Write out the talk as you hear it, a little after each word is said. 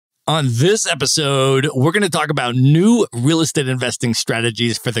On this episode, we're going to talk about new real estate investing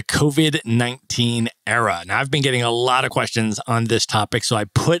strategies for the COVID-19 era. Now, I've been getting a lot of questions on this topic, so I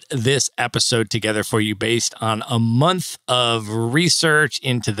put this episode together for you based on a month of research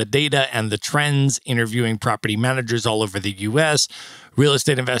into the data and the trends, interviewing property managers all over the U.S., real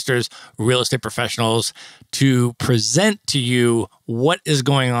estate investors, real estate professionals, to present to you what is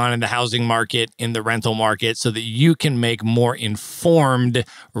going on in the housing market, in the rental market, so that you can make more informed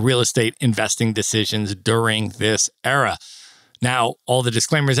real estate investing decisions during this era. Now, all the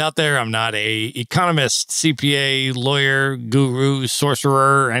disclaimers out there, I'm not an economist, CPA, lawyer, guru,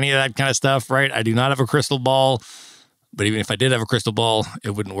 sorcerer, any of that kind of stuff, right? I do not have a crystal ball. But even if I did have a crystal ball, it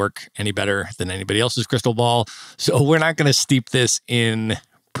wouldn't work any better than anybody else's crystal ball. So we're not going to steep this in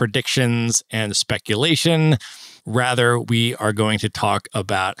predictions and speculation. Rather, we are going to talk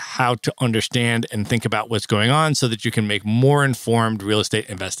about how to understand and think about what's going on so that you can make more informed real estate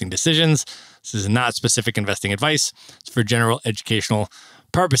investing decisions. This is not specific investing advice. It's for general educational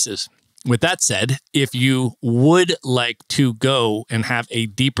purposes. With that said, if you would like to go and have a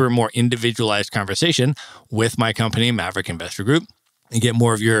deeper, more individualized conversation with my company, Maverick Investor Group, and get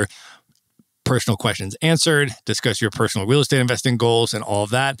more of your personal questions answered, discuss your personal real estate investing goals and all of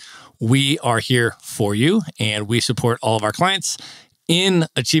that, we are here for you, and we support all of our clients in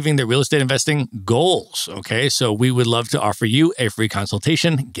achieving their real estate investing goals. Okay, so we would love to offer you a free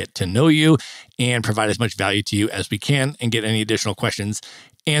consultation, get to know you, and provide as much value to you as we can, and get any additional questions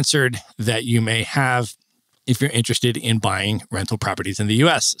answered that you may have if you're interested in buying rental properties in the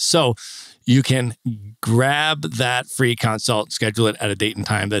US. So you can grab that free consult, schedule it at a date and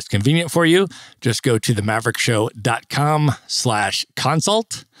time that's convenient for you. Just go to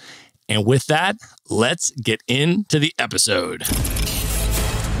themaverickshow.com/consult. And with that, let's get into the episode.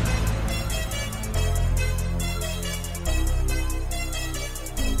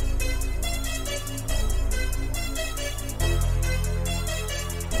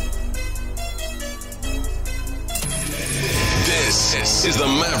 This is the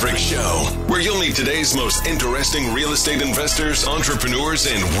Maverick Show, where you'll meet today's most interesting real estate investors, entrepreneurs,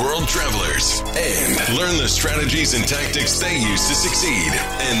 and world travelers, and learn the strategies and tactics they use to succeed.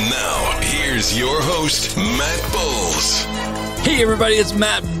 And now, here's your host, Matt Bowles. Hey everybody, it's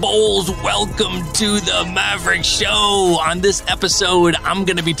Matt Bowles. Welcome to the Maverick Show. On this episode, I'm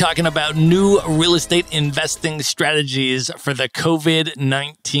going to be talking about new real estate investing strategies for the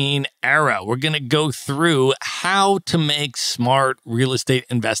COVID-19 era. We're going to go through how to make smart real estate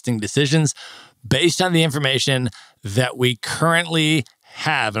investing decisions based on the information that we currently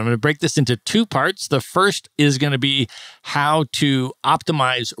have. I'm going to break this into two parts. The first is going to be how to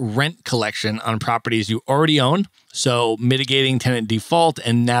optimize rent collection on properties you already own. So mitigating tenant default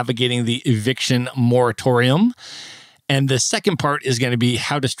and navigating the eviction moratorium. And the second part is going to be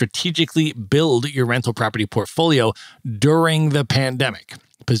how to strategically build your rental property portfolio during the pandemic,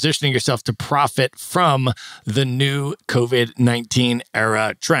 positioning yourself to profit from the new COVID-19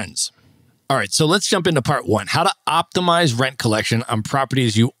 era trends. All right, so let's jump into part one, how to optimize rent collection on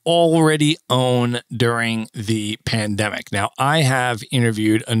properties you already own during the pandemic. Now, I have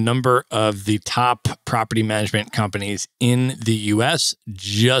interviewed a number of the top property management companies in the US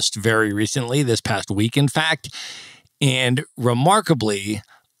just very recently, this past week, in fact, and remarkably,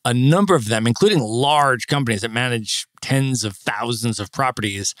 a number of them, including large companies that manage tens of thousands of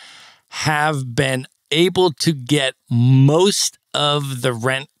properties, have been able to get most of the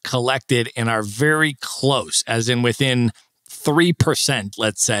rent collected and are very close, as in within 3%,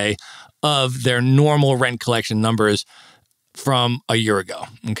 let's say, of their normal rent collection numbers from a year ago.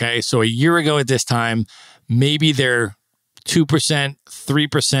 Okay, so a year ago at this time, maybe they're 2%,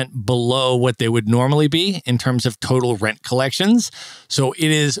 3% below what they would normally be in terms of total rent collections. So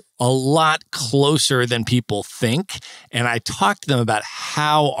it is a lot closer than people think. And I talked to them about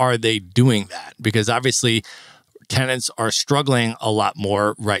how are they doing that? Because obviously tenants are struggling a lot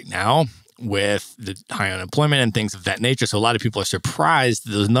more right now with the high unemployment and things of that nature. So a lot of people are surprised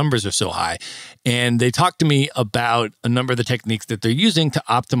that those numbers are so high. And they talked to me about a number of the techniques that they're using to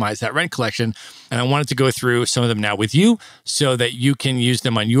optimize that rent collection. And I wanted to go through some of them now with you so that you can use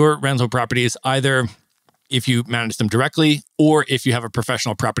them on your rental properties, either if you manage them directly or if you have a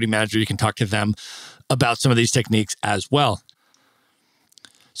professional property manager, you can talk to them about some of these techniques as well.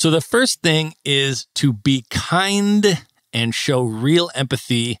 So the first thing is to be kind and show real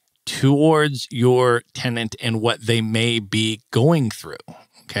empathy towards your tenant and what they may be going through,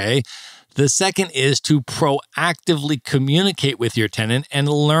 okay? The second is to proactively communicate with your tenant and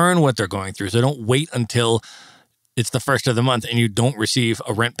learn what they're going through. So don't wait until it's the first of the month and you don't receive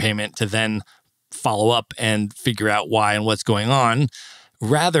a rent payment to then follow up and figure out why and what's going on.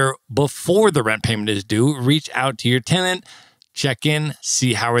 Rather, before the rent payment is due, reach out to your tenant, check in,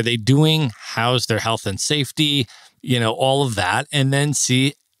 see how are they doing, how's their health and safety, all of that, and then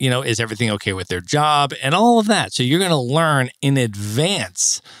see, is everything okay with their job and all of that. So you're going to learn in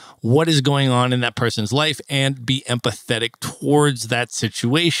advance what is going on in that person's life and be empathetic towards that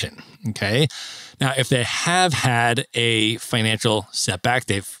situation. Okay. Now, if they have had a financial setback,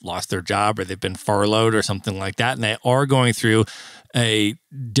 they've lost their job or they've been furloughed or something like that, and they are going through a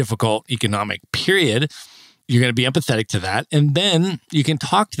difficult economic period, you're going to be empathetic to that. And then you can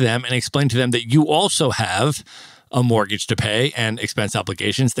talk to them and explain to them that you also have a mortgage to pay and expense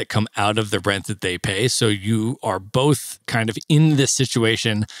obligations that come out of the rent that they pay. So you are both kind of in this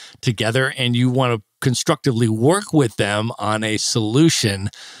situation together, and you want to constructively work with them on a solution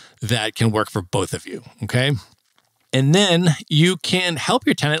that can work for both of you. Okay. And then you can help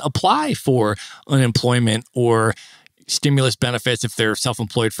your tenant apply for unemployment or stimulus benefits if they're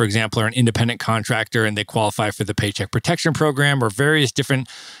self-employed, for example, or an independent contractor and they qualify for the Paycheck Protection Program or various different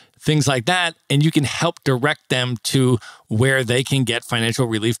things like that. And you can help direct them to where they can get financial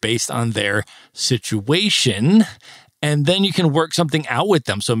relief based on their situation. And then you can work something out with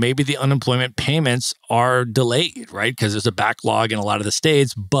them. So maybe the unemployment payments are delayed, right? Because there's a backlog in a lot of the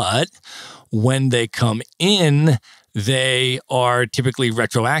states. But when they come in, they are typically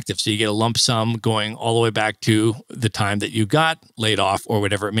retroactive. So you get a lump sum going all the way back to the time that you got laid off or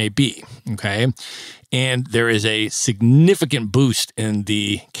whatever it may be. Okay. And there is a significant boost in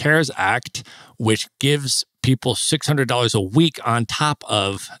the CARES Act, which gives people $600 a week on top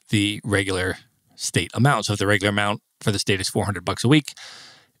of the regular state amount. So if the regular amount for the state is $400 a week,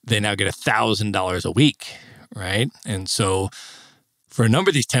 they now get $1,000 a week, right? And so for a number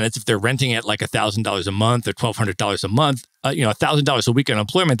of these tenants, if they're renting at like $1,000 a month or $1,200 a month, $1,000 a week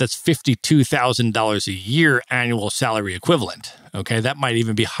unemployment, that's $52,000 a year annual salary equivalent. Okay, that might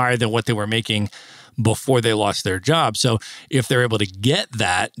even be higher than what they were making before they lost their job. So if they're able to get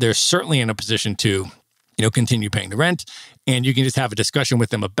that, they're certainly in a position to, continue paying the rent. And you can just have a discussion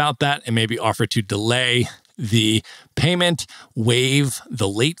with them about that and maybe offer to delay the payment, waive the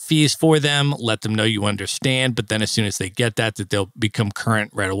late fees for them, let them know you understand. But then as soon as they get that they'll become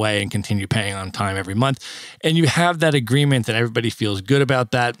current right away and continue paying on time every month. And you have that agreement that everybody feels good about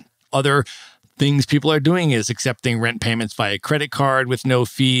that. Other things people are doing is accepting rent payments via credit card with no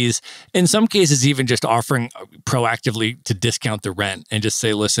fees. In some cases, even just offering proactively to discount the rent and just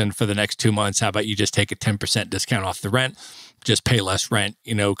say, listen, for the next 2 months, how about you just take a 10% discount off the rent? Just pay less rent,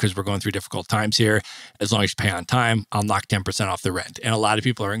 because we're going through difficult times here. As long as you pay on time, I'll knock 10% off the rent. And a lot of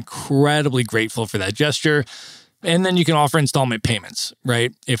people are incredibly grateful for that gesture. And then you can offer installment payments,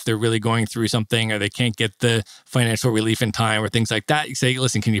 right? If they're really going through something or they can't get the financial relief in time or things like that, you say,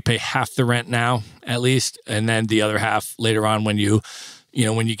 listen, can you pay half the rent now at least? And then the other half later on when you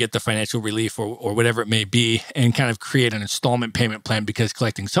get the financial relief or whatever it may be, and kind of create an installment payment plan, because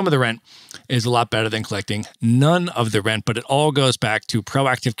collecting some of the rent is a lot better than collecting none of the rent. But it all goes back to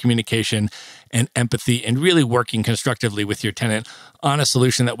proactive communication and empathy and really working constructively with your tenant on a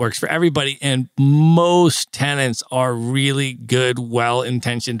solution that works for everybody. And most tenants are really good,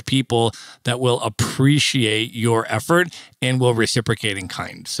 well-intentioned people that will appreciate your effort and will reciprocate in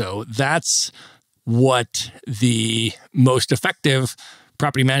kind. So that's what the most effective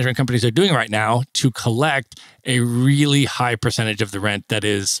property management companies are doing right now to collect a really high percentage of the rent that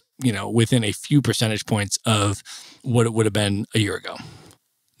is, within a few percentage points of what it would have been a year ago.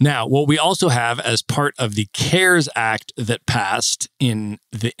 Now, what we also have as part of the CARES Act that passed in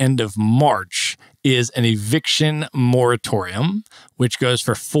the end of March is an eviction moratorium, which goes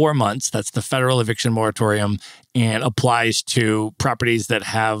for 4 months. That's the federal eviction moratorium and applies to properties that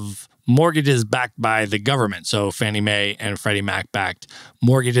have mortgages backed by the government. So Fannie Mae and Freddie Mac backed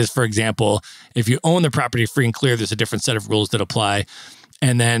mortgages, for example. If you own the property free and clear, there's a different set of rules that apply.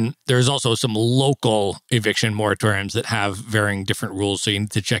 And then there's also some local eviction moratoriums that have varying different rules. So you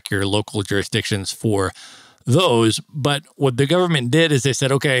need to check your local jurisdictions for those. But what the government did is they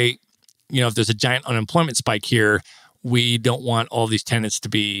said, okay, if there's a giant unemployment spike here, we don't want all these tenants to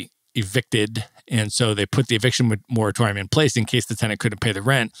be evicted. And so they put the eviction moratorium in place in case the tenant couldn't pay the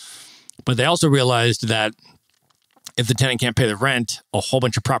rent. But they also realized that if the tenant can't pay the rent, a whole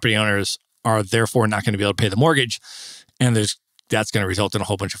bunch of property owners are therefore not going to be able to pay the mortgage. And that's going to result in a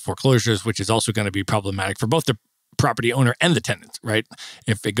whole bunch of foreclosures, which is also going to be problematic for both the property owner and the tenant, right?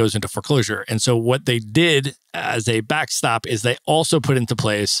 If it goes into foreclosure. And so what they did as a backstop is they also put into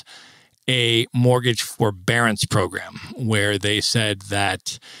place a mortgage forbearance program where they said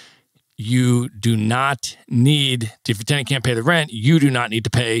that you do not need, if your tenant can't pay the rent, you do not need to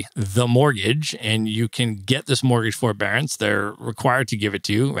pay the mortgage, and you can get this mortgage forbearance. They're required to give it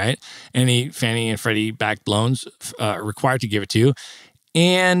to you, right? Any Fannie and Freddie backed loans are required to give it to you.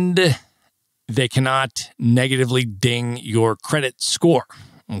 And they cannot negatively ding your credit score.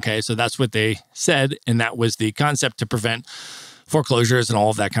 Okay, so that's what they said, and that was the concept to prevent foreclosures and all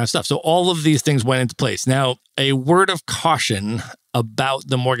of that kind of stuff. So all of these things went into place. Now, a word of caution about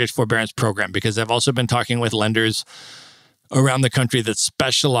the mortgage forbearance program, because I've also been talking with lenders around the country that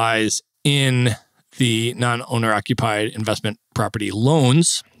specialize in the non-owner occupied investment property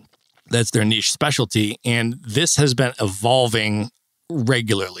loans. That's their niche specialty, and this has been evolving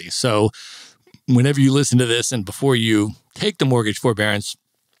regularly. So whenever you listen to this and before you take the mortgage forbearance,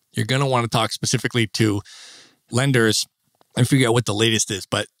 you're going to want to talk specifically to lenders and figure out what the latest is.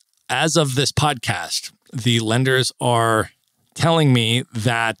 But as of this podcast, the lenders are telling me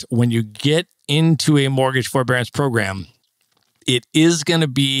that when you get into a mortgage forbearance program, it is going to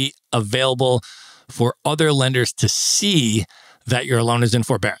be available for other lenders to see that your loan is in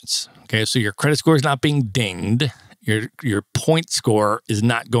forbearance. Okay, so your credit score is not being dinged. Your point score is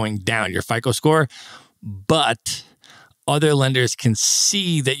not going down, your FICO score, but other lenders can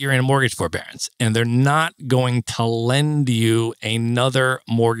see that you're in a mortgage forbearance, and they're not going to lend you another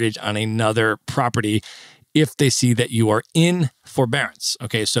mortgage on another property if they see that you are in forbearance.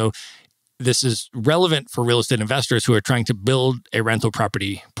 Okay, so this is relevant for real estate investors who are trying to build a rental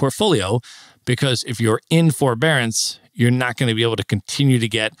property portfolio, because if you're in forbearance, you're not going to be able to continue to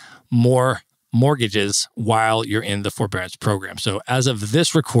get more mortgages while you're in the forbearance program. So as of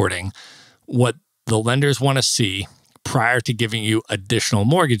this recording, what the lenders want to see prior to giving you additional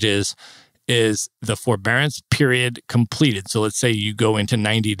mortgages is the forbearance period completed. So let's say you go into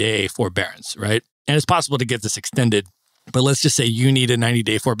 90-day forbearance, right? And it's possible to get this extended, but let's just say you need a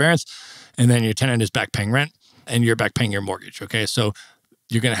 90-day forbearance and then your tenant is back paying rent and you're back paying your mortgage, okay? So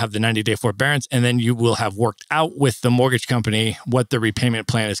you're going to have the 90-day forbearance, and then you will have worked out with the mortgage company what the repayment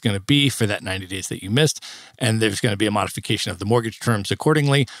plan is going to be for that 90 days that you missed, and there's going to be a modification of the mortgage terms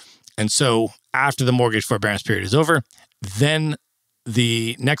accordingly. And so after the mortgage forbearance period is over, then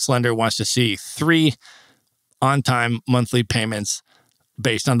the next lender wants to see 3 on-time monthly payments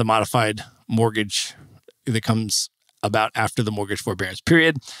based on the modified mortgage that comes about after the mortgage forbearance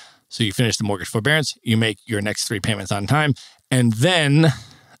period. So you finish the mortgage forbearance, you make your next 3 payments on time, and then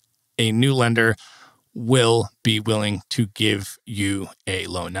a new lender will be willing to give you a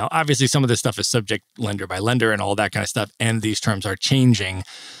loan. Now, obviously, some of this stuff is subject lender by lender and all that kind of stuff, and these terms are changing.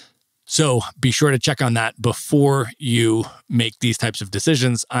 So be sure to check on that before you make these types of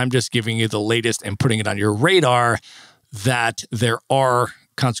decisions. I'm just giving you the latest and putting it on your radar that there are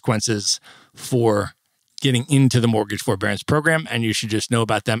consequences for getting into the mortgage forbearance program, and you should just know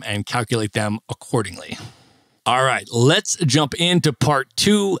about them and calculate them accordingly. All right, let's jump into part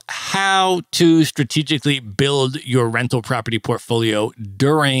 2, how to strategically build your rental property portfolio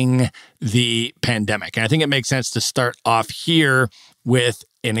during the pandemic. And I think it makes sense to start off here with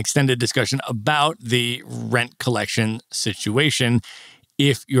an extended discussion about the rent collection situation.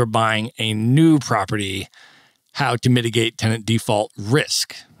 If you're buying a new property, how to mitigate tenant default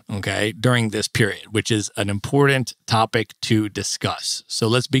risk, okay, during this period, which is an important topic to discuss. So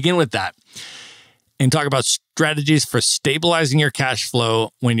let's begin with that and talk about strategies for stabilizing your cash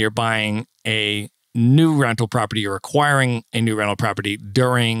flow when you're buying a new rental property or acquiring a new rental property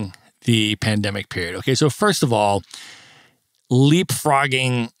during the pandemic period. Okay, so first of all,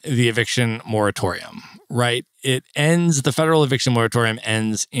 leapfrogging the eviction moratorium, right? The federal eviction moratorium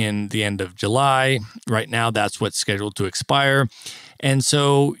ends in the end of July. Right now, that's what's scheduled to expire. And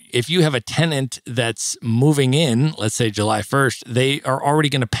so if you have a tenant that's moving in, let's say July 1st, they are already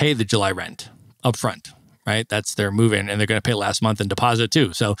going to pay the July rent up front, right? That's their move-in, and they're going to pay last month in deposit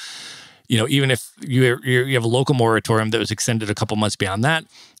too. So, even if you have a local moratorium that was extended a couple months beyond that,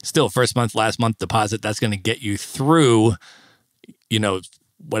 still first month, last month deposit, that's going to get you through,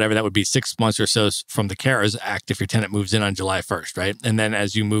 whatever that would be, 6 months or so from the CARES Act if your tenant moves in on July 1st, right? And then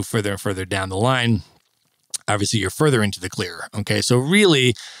as you move further and further down the line, obviously you're further into the clear, okay? So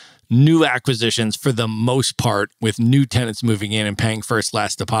really, new acquisitions, for the most part, with new tenants moving in and paying first,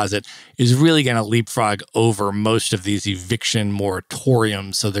 last deposit, is really going to leapfrog over most of these eviction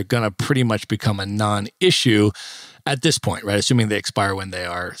moratoriums. So they're going to pretty much become a non-issue at this point, right? Assuming they expire when they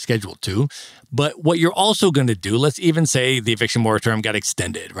are scheduled to. But what you're also going to do, let's even say the eviction moratorium got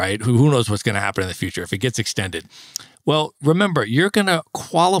extended, right? Who knows what's going to happen in the future if it gets extended? Well, remember, you're going to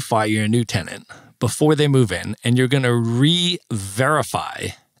qualify your new tenant before they move in, and you're going to re-verify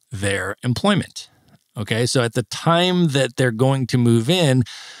their employment. Okay, so at the time that they're going to move in,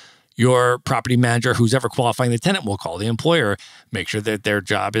 Your property manager, who's ever qualifying the tenant, will call the employer, make sure that their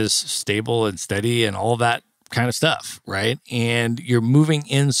job is stable and steady and all of that kind of stuff, right? And you're moving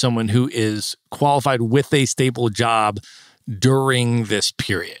in someone who is qualified with a stable job during this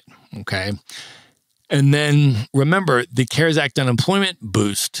period, okay? And then remember the CARES Act unemployment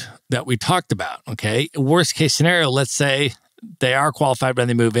boost that we talked about, okay? Worst case scenario, let's say they are qualified when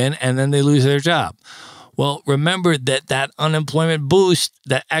they move in and then they lose their job. Well, remember that unemployment boost,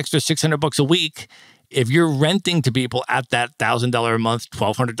 that extra $600 a week, if you're renting to people at that $1,000 a month,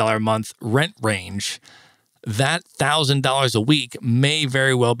 $1,200 a month rent range, that $1,000 a week may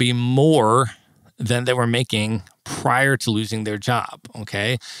very well be more than they were making prior to losing their job,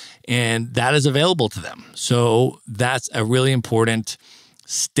 okay? And that is available to them. So that's a really important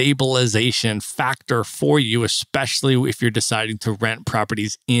stabilization factor for you, especially if you're deciding to rent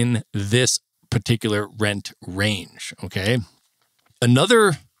properties in this particular rent range, okay?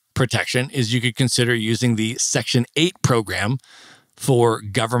 Another protection is you could consider using the Section 8 program for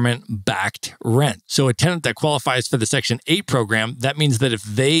government-backed rent. So a tenant that qualifies for the Section 8 program, that means that if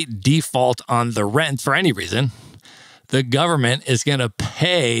they default on the rent for any reason, the government is going to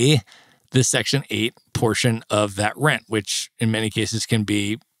pay the Section 8 portion of that rent, which in many cases can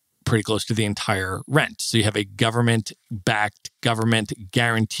be pretty close to the entire rent. So you have a government-backed,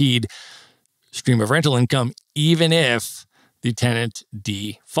 government-guaranteed stream of rental income, even if the tenant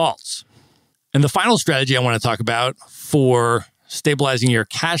defaults. And the final strategy I want to talk about for stabilizing your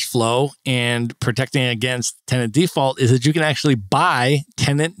cash flow and protecting against tenant default is that you can actually buy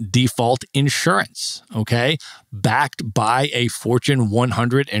tenant default insurance, okay? Backed by a Fortune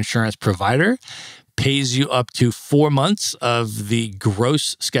 100 insurance provider, pays you up to 4 months of the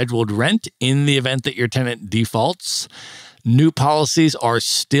gross scheduled rent in the event that your tenant defaults. New policies are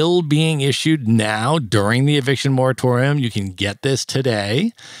still being issued now during the eviction moratorium. You can get this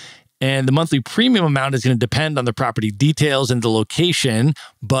today. And the monthly premium amount is going to depend on the property details and the location,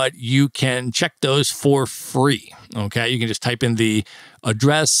 but you can check those for free, okay? You can just type in the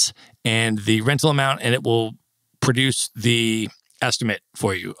address and the rental amount, and it will produce the estimate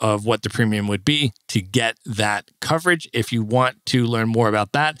for you of what the premium would be to get that coverage. If you want to learn more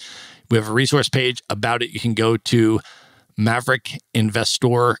about that, we have a resource page about it. You can go to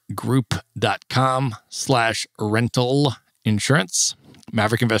maverickinvestorgroup.com/rental insurance,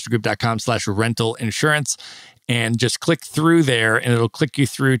 maverickinvestorgroup.com/rental insurance, and just click through there and it'll click you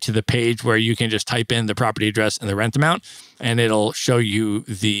through to the page where you can just type in the property address and the rent amount, and it'll show you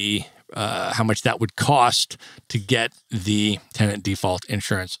the how much that would cost to get the tenant default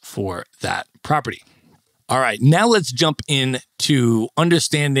insurance for that property. All right, now let's jump into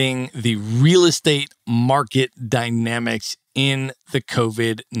understanding the real estate market dynamics in the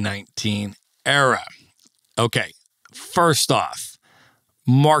COVID-19 era. Okay, first off,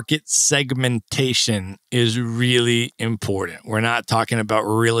 market segmentation is really important. We're not talking about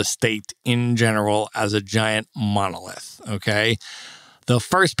real estate in general as a giant monolith, okay? The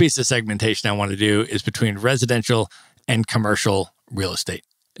first piece of segmentation I want to do is between residential and commercial real estate.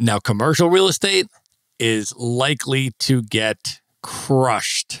 Now, commercial real estate is likely to get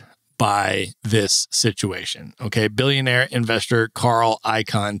crushed by this situation. Okay, billionaire investor Carl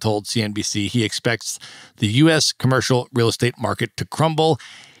Icahn told CNBC he expects the U.S. commercial real estate market to crumble.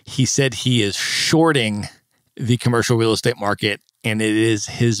 He said he is shorting the commercial real estate market, and it is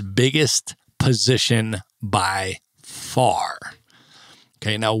his biggest position by far.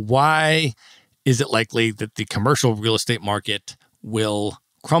 Okay, now why is it likely that the commercial real estate market will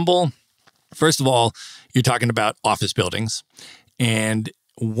crumble? First of all, you're talking about office buildings, and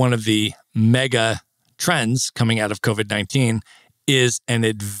one of the mega trends coming out of COVID-19 is an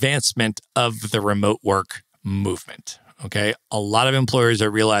advancement of the remote work movement, okay? A lot of employers are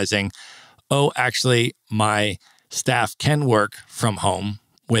realizing, oh, actually, my staff can work from home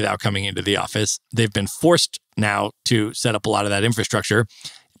without coming into the office. They've been forced now to set up a lot of that infrastructure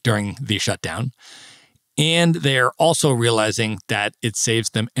during the shutdown. And they're also realizing that it saves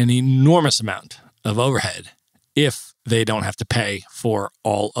them an enormous amount of overhead if they don't have to pay for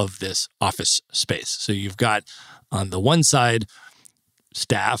all of this office space. So you've got, on the one side,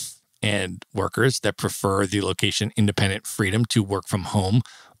 staff and workers that prefer the location-independent freedom to work from home,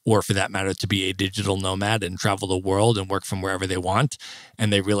 or for that matter, to be a digital nomad and travel the world and work from wherever they want.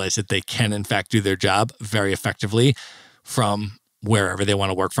 And they realize that they can, in fact, do their job very effectively from wherever they want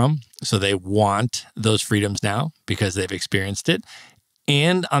to work from. So they want those freedoms now because they've experienced it.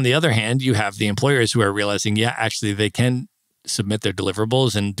 And on the other hand, you have the employers who are realizing, yeah, actually they can submit their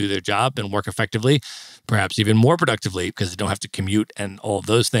deliverables and do their job and work effectively, perhaps even more productively because they don't have to commute and all of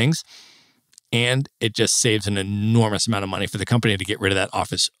those things. And it just saves an enormous amount of money for the company to get rid of that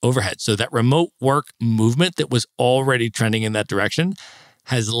office overhead. So that remote work movement that was already trending in that direction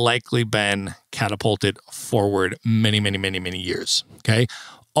has likely been catapulted forward many, many, many, many years. Okay.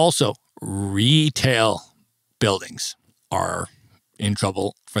 Also, retail buildings are in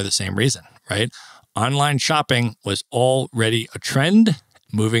trouble for the same reason, right? Online shopping was already a trend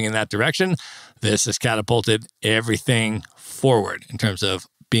moving in that direction. This has catapulted everything forward in terms of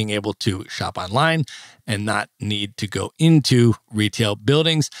being able to shop online and not need to go into retail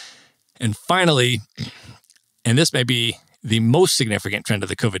buildings. And finally, and this may be the most significant trend of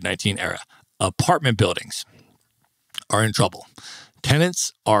the COVID-19 era, apartment buildings are in trouble.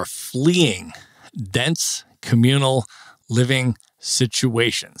 Tenants are fleeing dense communal living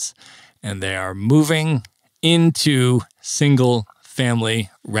situations, and they are moving into single-family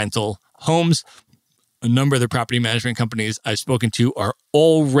rental homes. A number of the property management companies I've spoken to are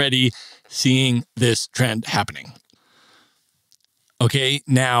already seeing this trend happening. Okay,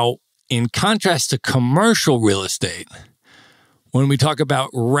 now, in contrast to commercial real estate, when we talk about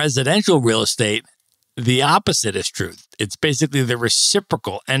residential real estate, the opposite is true. It's basically the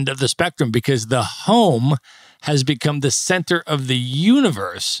reciprocal end of the spectrum because the home has become the center of the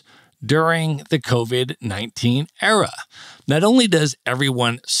universe during the COVID-19 era. Not only does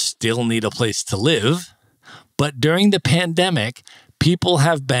everyone still need a place to live, but during the pandemic, people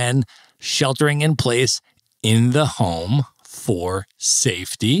have been sheltering in place in the home for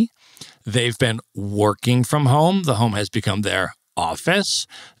safety. They've been working from home. The home has become their office.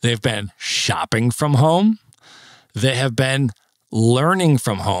 They've been shopping from home. They have been learning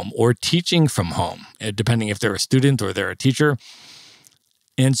from home or teaching from home, depending if they're a student or they're a teacher.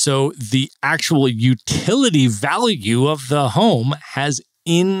 And so the actual utility value of the home has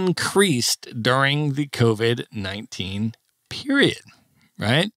increased during the COVID-19 period,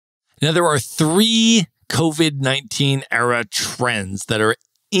 right? Now, there are 3 COVID-19 era trends that are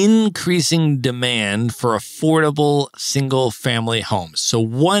increasing demand for affordable single-family homes. So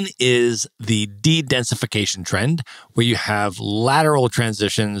one is the de-densification trend, where you have lateral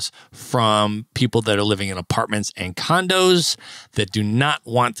transitions from people that are living in apartments and condos that do not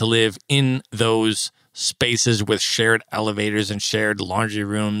want to live in those spaces with shared elevators and shared laundry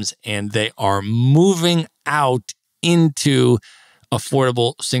rooms, and they are moving out into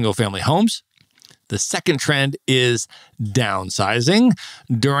affordable single-family homes. The second trend is downsizing.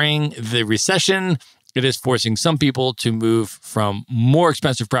 During the recession, it is forcing some people to move from more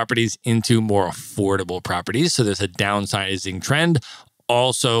expensive properties into more affordable properties. So there's a downsizing trend,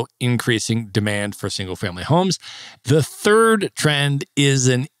 also increasing demand for single-family homes. The third trend is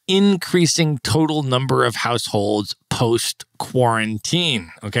an increasing total number of households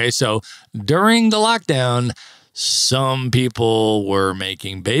post-quarantine. Okay, so during the lockdown, some people were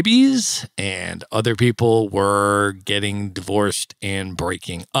making babies and other people were getting divorced and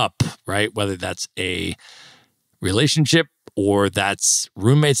breaking up, right? Whether that's a relationship or that's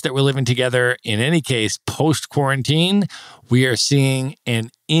roommates that were living together. In any case, post-quarantine, we are seeing an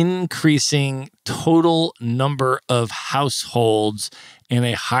increasing total number of households and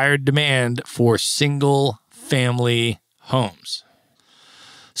a higher demand for single-family homes.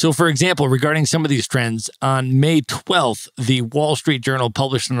 So, for example, regarding some of these trends, on May 12th, the Wall Street Journal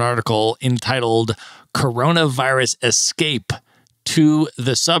published an article entitled Coronavirus Escape to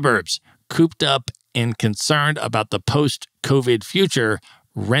the Suburbs. Cooped up and concerned about the post-COVID future,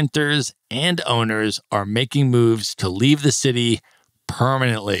 renters and owners are making moves to leave the city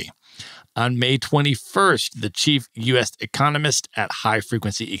permanently. On May 21st, the chief U.S. economist at High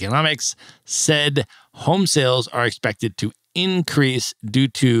Frequency Economics said home sales are expected to increase due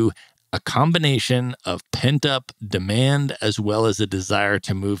to a combination of pent-up demand as well as a desire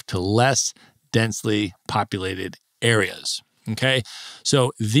to move to less densely populated areas. Okay,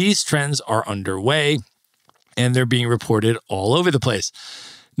 so these trends are underway and they're being reported all over the place.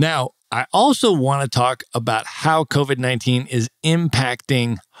 Now, I also want to talk about how COVID-19 is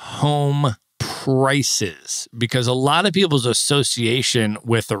impacting home prices, because a lot of people's association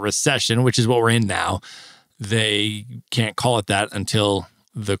with a recession, which is what we're in now, they can't call it that until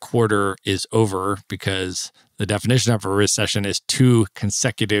the quarter is over, because the definition of a recession is 2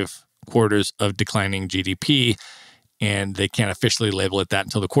 consecutive quarters of declining GDP, and they can't officially label it that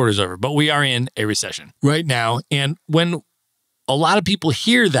until the quarter is over. But we are in a recession right now. And when a lot of people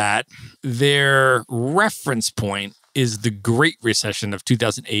hear that, their reference point is the Great Recession of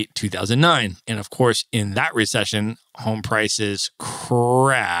 2008, 2009. And of course, in that recession, home prices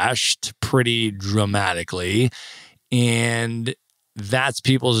crashed pretty dramatically. And that's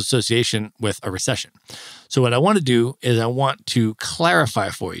people's association with a recession. So what I want to do is I want to clarify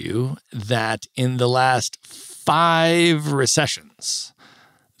for you that in the last 5 recessions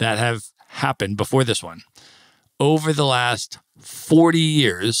that have happened before this one, over the last 40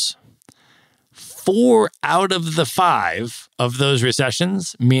 years, 4 out of the 5 of those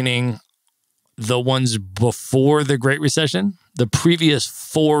recessions, meaning the ones before the Great Recession, the previous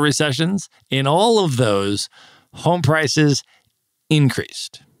 4 recessions, in all of those, home prices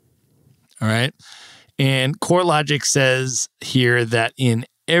increased. All right. And CoreLogic says here that in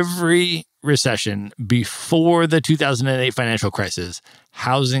every recession before the 2008 financial crisis,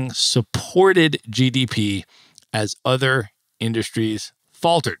 housing supported GDP as other industries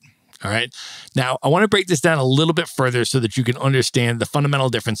faltered. All right. Now, I want to break this down a little bit further so that you can understand the fundamental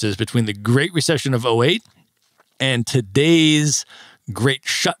differences between the Great Recession of '08 and today's Great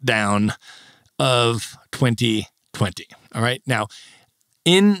Shutdown of 2020. All right. Now,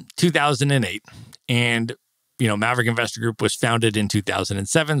 in 2008, and Maverick Investor Group was founded in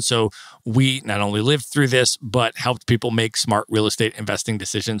 2007. So we not only lived through this, but helped people make smart real estate investing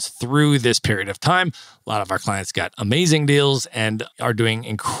decisions through this period of time. A lot of our clients got amazing deals and are doing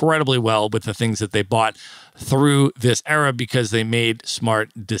incredibly well with the things that they bought through this era because they made smart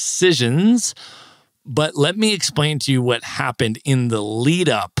decisions. But let me explain to you what happened in the lead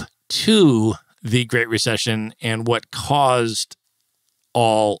up to the Great Recession and what caused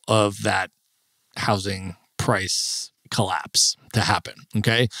all of that housing price collapse to happen.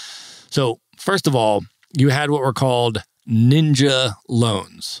 Okay. So first of all, you had what were called ninja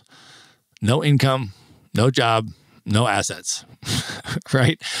loans. No income, no job, no assets,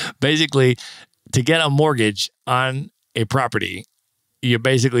 right? Basically, to get a mortgage on a property, you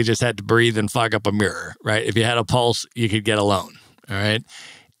basically just had to breathe and fog up a mirror, right? If you had a pulse, you could get a loan. All right.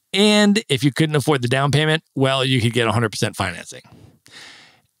 And if you couldn't afford the down payment, well, you could get 100% financing.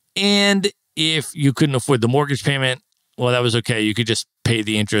 And if you couldn't afford the mortgage payment, well, that was okay. You could just pay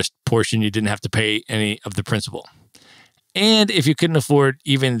the interest portion. You didn't have to pay any of the principal. And if you couldn't afford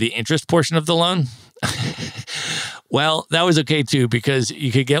even the interest portion of the loan, well, that was okay too, because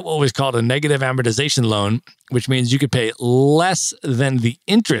you could get what was called a negative amortization loan, which means you could pay less than the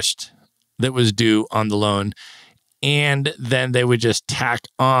interest that was due on the loan. And then they would just tack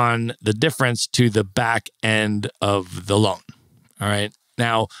on the difference to the back end of the loan. All right.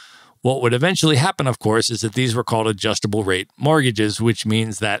 Now, what would eventually happen, of course, is that these were called adjustable rate mortgages, which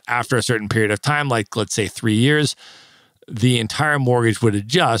means that after a certain period of time, like let's say 3 years, the entire mortgage would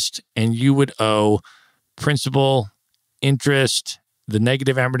adjust and you would owe principal, interest, the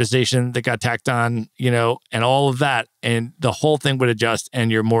negative amortization that got tacked on, and all of that. And the whole thing would adjust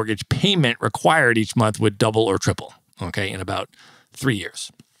and your mortgage payment required each month would double or triple, okay, in about 3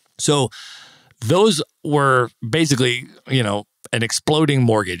 years. So those were basically, an exploding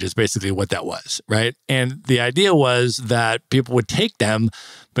mortgage is basically what that was, right? And the idea was that people would take them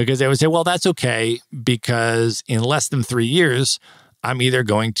because they would say, well, that's okay, because in less than 3 years, I'm either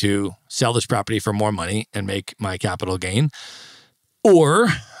going to sell this property for more money and make my capital gain, or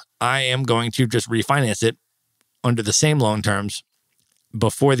I am going to just refinance it under the same loan terms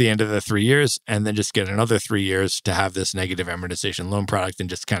before the end of the 3 years and then just get another 3 years to have this negative amortization loan product and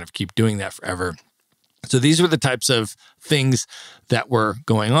just kind of keep doing that forever. So these were the types of things that were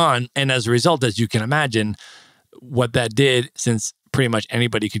going on. And as a result, as you can imagine, what that did, since pretty much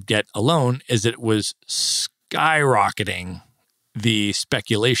anybody could get a loan, is it was skyrocketing the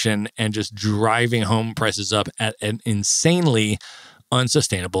speculation and just driving home prices up at an insanely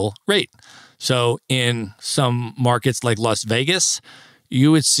unsustainable rate. So in some markets like Las Vegas,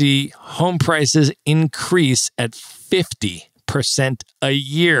 you would see home prices increase at 50% a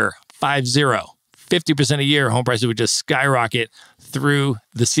year, 50% a year, home prices would just skyrocket through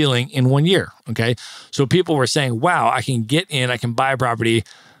the ceiling in 1 year, okay? So people were saying, wow, I can get in, I can buy a property,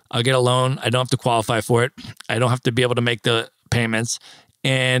 I'll get a loan, I don't have to qualify for it, I don't have to be able to make the payments,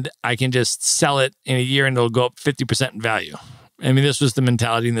 and I can just sell it in a year and it'll go up 50% in value. I mean, this was the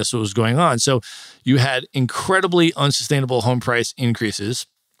mentality and this was what was going on. So you had incredibly unsustainable home price increases.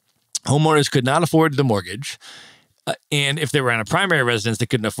 Homeowners could not afford the mortgage. And if they were on a primary residence, they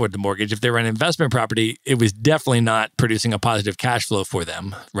couldn't afford the mortgage. If they were on an investment property, it was definitely not producing a positive cash flow for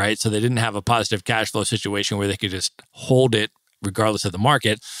them, right? So they didn't have a positive cash flow situation where they could just hold it regardless of the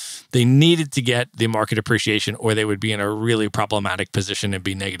market. They needed to get the market appreciation or they would be in a really problematic position and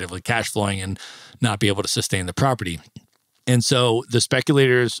be negatively cash flowing and not be able to sustain the property. And so the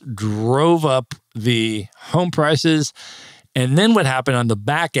speculators drove up the home prices. And then what happened on the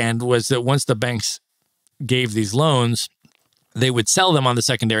back end was that once the banks gave these loans, they would sell them on the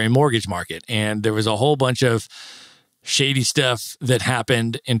secondary mortgage market. And there was a whole bunch of shady stuff that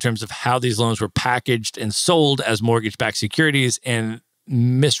happened in terms of how these loans were packaged and sold as mortgage-backed securities and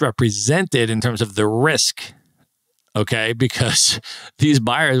misrepresented in terms of the risk, okay? Because these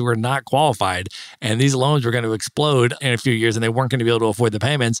buyers were not qualified and these loans were going to explode in a few years and they weren't going to be able to afford the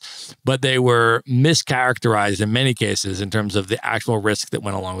payments, but they were mischaracterized in many cases in terms of the actual risk that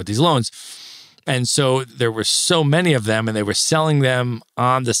went along with these loans. And so there were so many of them and they were selling them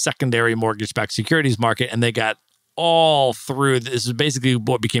on the secondary mortgage-backed securities market, and they got all through. This is basically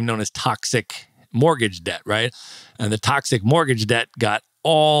what became known as toxic mortgage debt, right? And the toxic mortgage debt got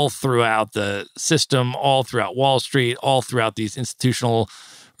all throughout the system, all throughout Wall Street, all throughout these institutional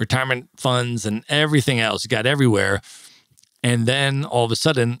retirement funds and everything else. It got everywhere. And then all of a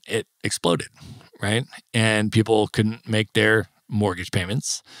sudden it exploded, right? And people couldn't make their mortgage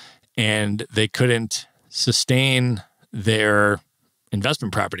payments and they couldn't sustain their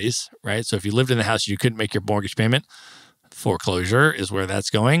investment properties, right? So if you lived in the house, you couldn't make your mortgage payment. Foreclosure is where that's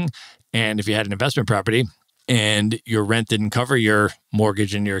going. And if you had an investment property and your rent didn't cover your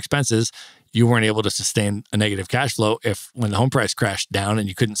mortgage and your expenses, you weren't able to sustain a negative cash flow when the home price crashed down and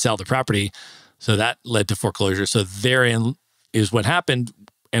you couldn't sell the property. So that led to foreclosure. So therein is what happened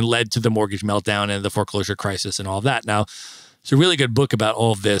and led to the mortgage meltdown and the foreclosure crisis and all of that. Now, it's a really good book about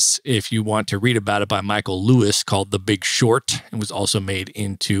all of this if you want to read about it, by Michael Lewis, called The Big Short. It was also made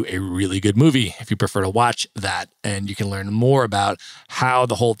into a really good movie if you prefer to watch that, and you can learn more about how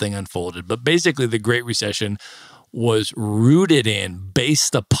the whole thing unfolded. But basically, the Great Recession was rooted in,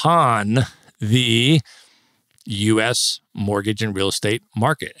 based upon the U.S. mortgage and real estate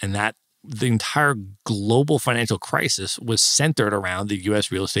market, and that the entire global financial crisis was centered around the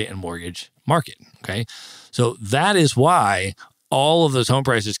U.S. real estate and mortgage market, okay? So that is why all of those home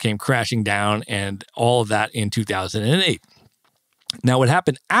prices came crashing down and all of that in 2008. Now, what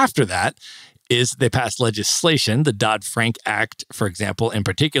happened after that is they passed legislation, the Dodd-Frank Act, for example, in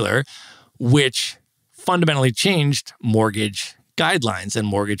particular, which fundamentally changed mortgage guidelines and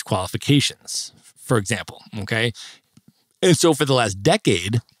mortgage qualifications, for example, okay? And so for the last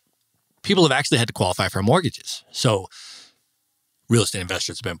decade, people have actually had to qualify for mortgages. So real estate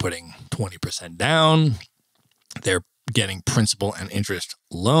investors have been putting 20% down. They're getting principal and interest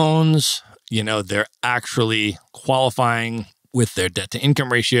loans. You know, they're actually qualifying with their debt to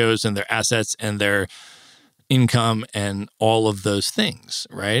income ratios and their assets and their income and all of those things,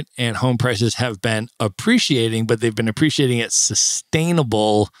 right? And home prices have been appreciating, but they've been appreciating at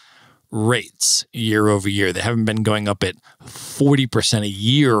sustainable rates year over year. They haven't been going up at 40% a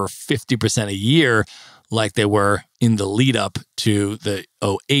year or 50% a year like they were in the lead up to the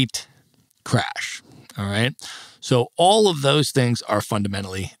 2008 crash. All right. So all of those things are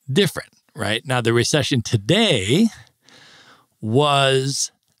fundamentally different, right? Now, the recession today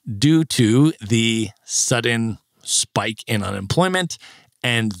was due to the sudden spike in unemployment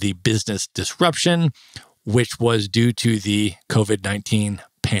and the business disruption, which was due to the COVID-19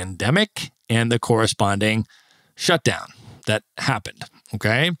 pandemic and the corresponding shutdown that happened,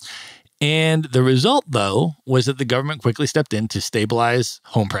 okay? And the result, though, was that the government quickly stepped in to stabilize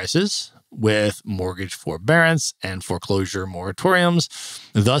home prices with mortgage forbearance and foreclosure moratoriums,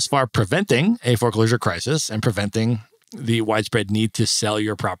 thus far preventing a foreclosure crisis and preventing the widespread need to sell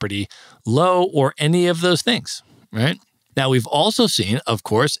your property low or any of those things, right? Now, we've also seen, of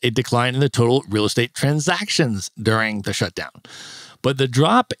course, a decline in the total real estate transactions during the shutdown. But the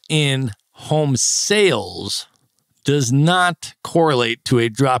drop in home sales does not correlate to a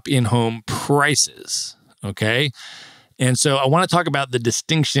drop in home prices, okay? And so I want to talk about the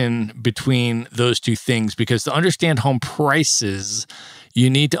distinction between those two things, because to understand home prices, you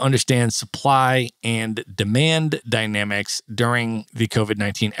need to understand supply and demand dynamics during the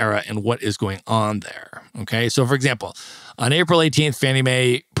COVID-19 era and what is going on there, okay? So for example, on April 18th, Fannie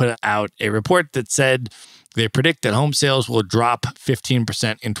Mae put out a report that said they predict that home sales will drop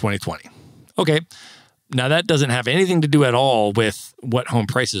 15% in 2020. Okay. Now, that doesn't have anything to do at all with what home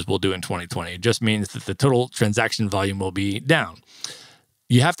prices will do in 2020. It just means that the total transaction volume will be down.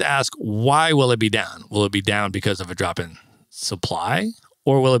 You have to ask, why will it be down? Will it be down because of a drop in supply?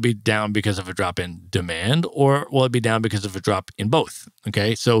 Or will it be down because of a drop in demand? Or will it be down because of a drop in both?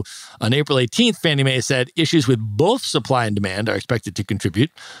 Okay, so on April 18th, Fannie Mae said issues with both supply and demand are expected to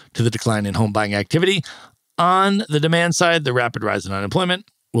contribute to the decline in home buying activity. On the demand side, the rapid rise in unemployment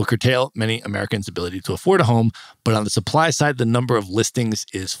will curtail many Americans' ability to afford a home. But on the supply side, the number of listings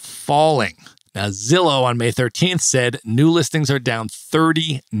is falling. Now, Zillow on May 13th said new listings are down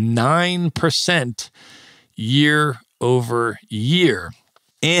 39% year over year.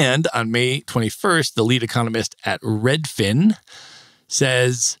 And on May 21st, the lead economist at Redfin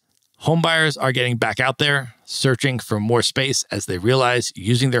says Homebuyers are getting back out there, searching for more space as they realize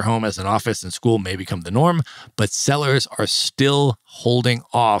using their home as an office and school may become the norm, but sellers are still holding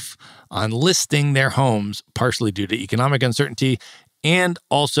off on listing their homes, partially due to economic uncertainty and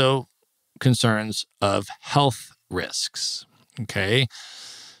also concerns of health risks. Okay.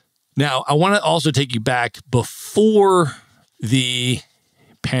 Now, I want to also take you back before the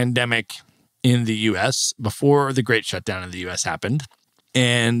pandemic in the U.S., before the great shutdown in the U.S. happened.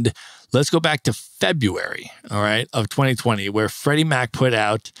 And let's go back to February, all right, of 2020, where Freddie Mac put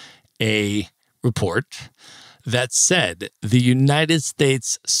out a report that said the United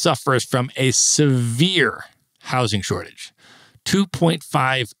States suffers from a severe housing shortage.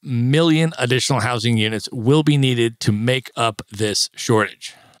 2.5 million additional housing units will be needed to make up this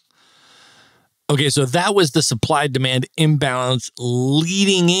shortage. Okay, so that was the supply-demand imbalance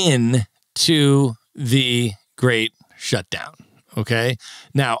leading in to the great shutdown. Okay.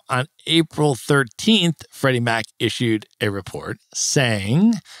 Now, on April 13th, Freddie Mac issued a report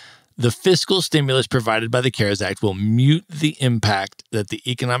saying the fiscal stimulus provided by the CARES Act will mute the impact that the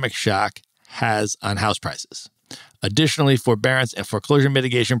economic shock has on house prices. Additionally, forbearance and foreclosure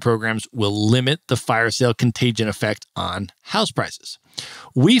mitigation programs will limit the fire sale contagion effect on house prices.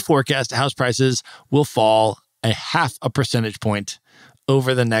 We forecast house prices will fall 0.5 percentage point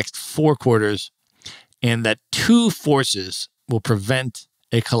over the next 4 quarters, and that 2 forces will prevent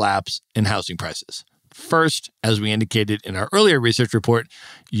a collapse in housing prices. First, as we indicated in our earlier research report,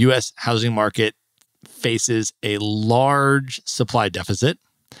 U.S. housing market faces a large supply deficit.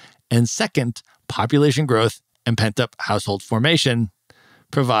 And second, population growth and pent-up household formation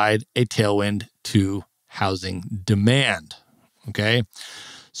provide a tailwind to housing demand. Okay?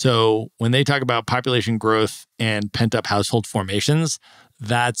 So when they talk about population growth and pent-up household formations,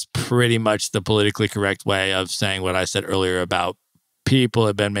 that's pretty much the politically correct way of saying what I said earlier about people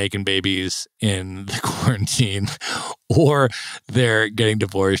have been making babies in the quarantine, or they're getting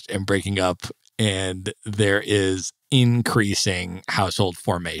divorced and breaking up, and there is increasing household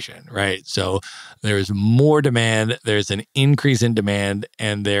formation, right? So there's more demand, there's an increase in demand,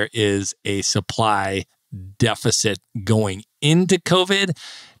 and there is a supply deficit going into COVID,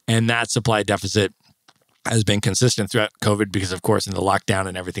 and that supply deficit has been consistent throughout COVID because, of course, in the lockdown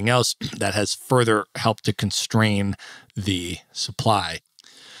and everything else, that has further helped to constrain the supply.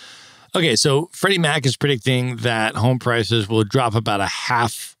 Okay, so Freddie Mac is predicting that home prices will drop about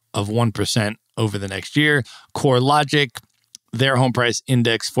 0.5% over the next year. CoreLogic, their home price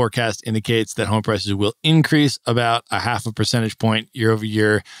index forecast indicates that home prices will increase about 0.5 percentage point year over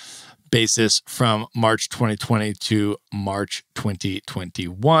year basis from March 2020 to March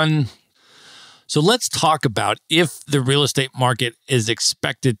 2021. So let's talk about if the real estate market is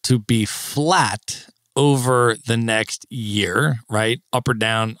expected to be flat over the next year, right? Up or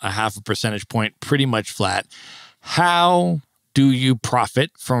down 0.5 percentage point, pretty much flat. How do you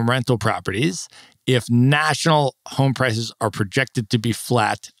profit from rental properties if national home prices are projected to be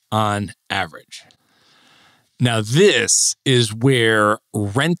flat on average? Now, this is where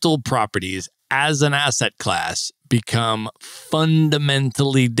rental properties as an asset class become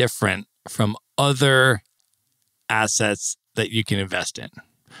fundamentally different from other assets that you can invest in,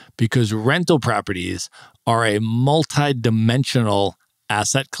 because rental properties are a multi-dimensional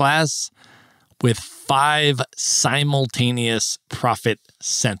asset class with 5 simultaneous profit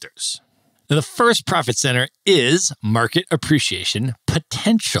centers. Now, the first profit center is market appreciation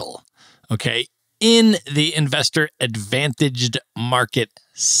potential, okay, in the investor advantaged market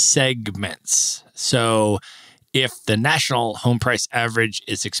segments. So if the national home price average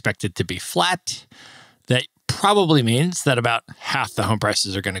is expected to be flat, that probably means that about half the home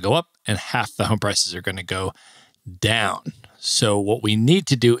prices are going to go up and half the home prices are going to go down. So what we need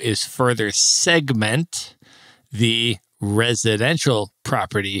to do is further segment the residential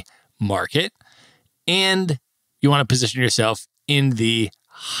property market, and you want to position yourself in the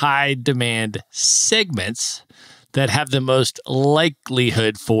high demand segments that have the most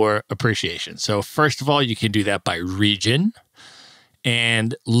likelihood for appreciation. So first of all, you can do that by region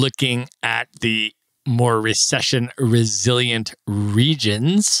and looking at the more recession resilient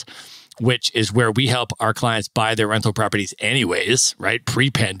regions, which is where we help our clients buy their rental properties anyways, right?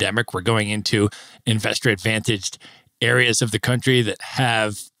 Pre-pandemic, we're going into investor advantaged areas of the country that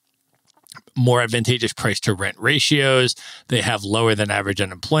have more advantageous price to rent ratios. They have lower than average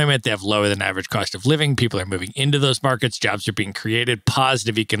unemployment. They have lower than average cost of living. People are moving into those markets. Jobs are being created,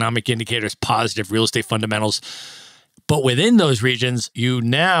 positive economic indicators, positive real estate fundamentals. But within those regions, you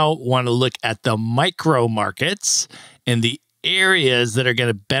now want to look at the micro markets and the areas that are going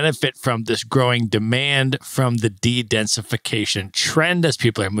to benefit from this growing demand from the de-densification trend as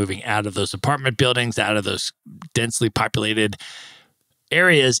people are moving out of those apartment buildings, out of those densely populated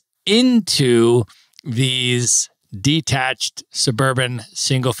areas into these detached suburban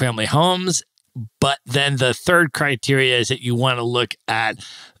single-family homes. But then the third criteria is that you want to look at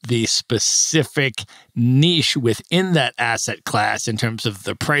the specific niche within that asset class in terms of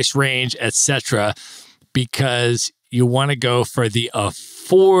the price range, etc., because you want to go for the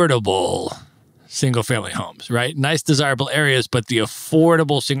affordable single-family homes, right? Nice, desirable areas, but the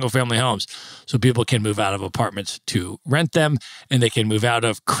affordable single-family homes. So people can move out of apartments to rent them, and they can move out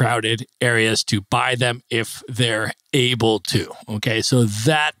of crowded areas to buy them if they're able to, okay? So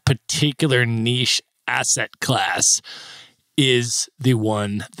that particular niche asset class is the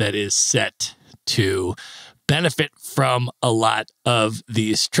one that is set to benefit from a lot of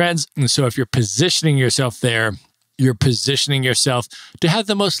these trends. And so if you're positioning yourself there, you're positioning yourself to have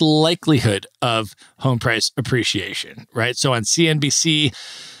the most likelihood of home price appreciation, right? So on CNBC,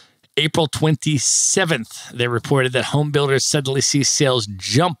 April 27th, they reported that home builders suddenly see sales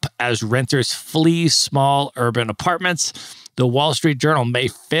jump as renters flee small urban apartments. The Wall Street Journal, May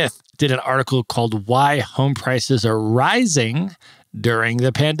 5th, did an article called Why Home Prices Are Rising During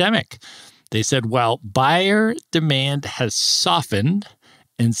the Pandemic. They said, while buyer demand has softened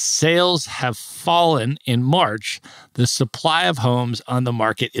and sales have fallen in March, the supply of homes on the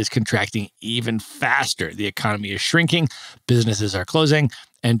market is contracting even faster. The economy is shrinking, businesses are closing,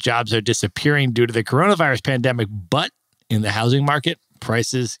 and jobs are disappearing due to the coronavirus pandemic. But in the housing market,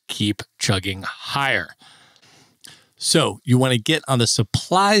 prices keep chugging higher. So you want to get on the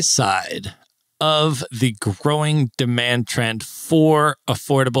supply side of the growing demand trend for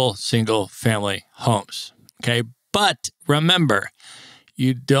affordable single-family homes, okay? But remember,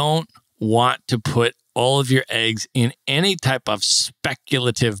 you don't want to put all of your eggs in any type of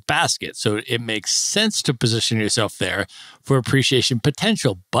speculative basket. So it makes sense to position yourself there for appreciation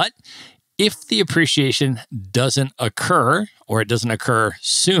potential. But if the appreciation doesn't occur or it doesn't occur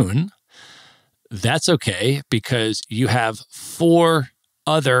soon, that's okay because you have 4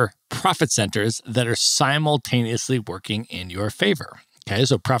 other profit centers that are simultaneously working in your favor. Okay,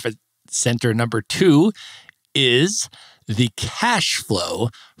 so profit center number 2 is the cash flow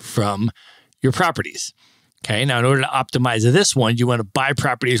from your properties. Okay, now in order to optimize this one, you want to buy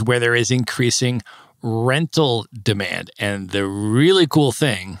properties where there is increasing rental demand. And the really cool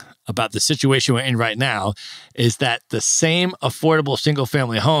thing about the situation we're in right now is that the same affordable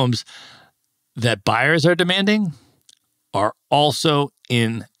single-family homes that buyers are demanding are also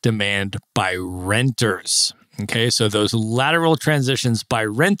in demand by renters. Okay, so those lateral transitions by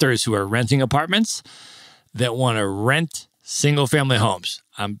renters who are renting apartments that want to rent single-family homes.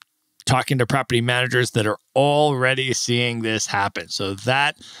 I'm talking to property managers that are already seeing this happen. So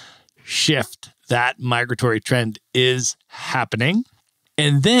that shift, that migratory trend is happening.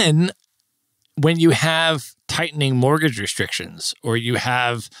 And then when you have tightening mortgage restrictions or you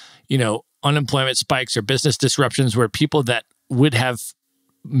have, unemployment spikes or business disruptions where people that would have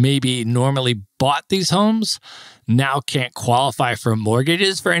maybe normally bought these homes now can't qualify for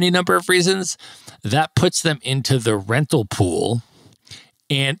mortgages for any number of reasons, that puts them into the rental pool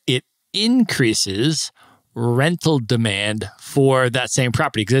and it increases rental demand for that same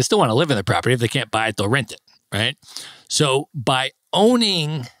property because they still want to live in the property. If they can't buy it, they'll rent it, right? So by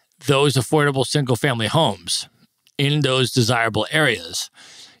owning those affordable single-family homes in those desirable areas,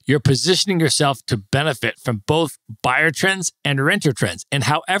 you're positioning yourself to benefit from both buyer trends and renter trends. And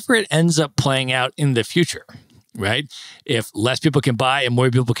however it ends up playing out in the future, right? If less people can buy and more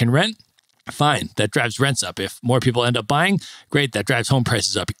people can rent, fine, that drives rents up. If more people end up buying, great, that drives home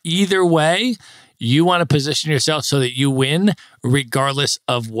prices up. Either way, you want to position yourself so that you win regardless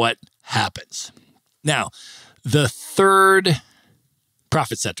of what happens. Now, the third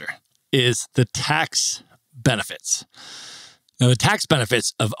profit center is the tax benefits. Now, the tax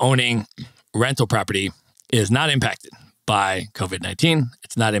benefits of owning rental property is not impacted by COVID-19.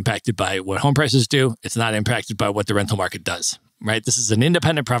 It's not impacted by what home prices do. It's not impacted by what the rental market does, right? This is an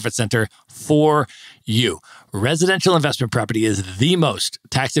independent profit center for you. Residential investment property is the most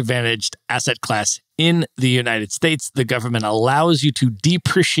tax-advantaged asset class in the United States. The government allows you to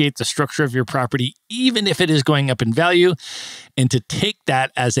depreciate the structure of your property, even if it is going up in value, and to take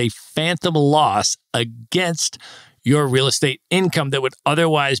that as a phantom loss against your real estate income that would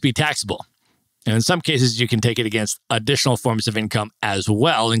otherwise be taxable. And in some cases, you can take it against additional forms of income as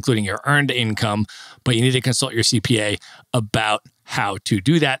well, including your earned income, but you need to consult your CPA about how to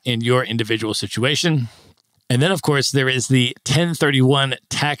do that in your individual situation. And then, of course, there is the 1031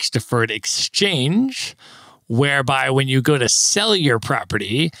 tax-deferred exchange, whereby when you go to sell your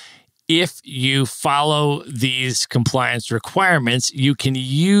property, if you follow these compliance requirements, you can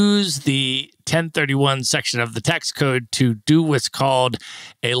use the 1031 section of the tax code to do what's called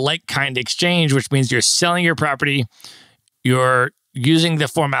a like-kind exchange, which means you're selling your property, you're using the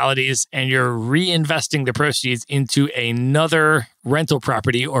formalities, and you're reinvesting the proceeds into another rental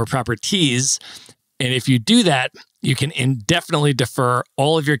property or properties. And if you do that, you can indefinitely defer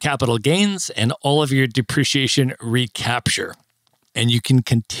all of your capital gains and all of your depreciation recapture. And you can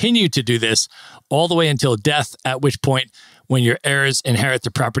continue to do this all the way until death, at which point, when your heirs inherit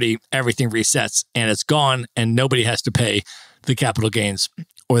the property, everything resets and it's gone and nobody has to pay the capital gains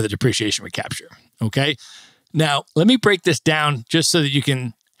or the depreciation recapture. Okay? Now, let me break this down just so that you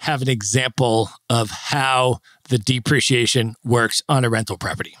can have an example of how the depreciation works on a rental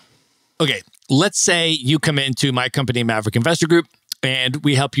property. Okay, let's say you come into my company, Maverick Investor Group, and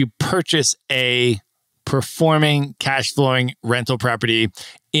we help you purchase a performing, cash flowing rental property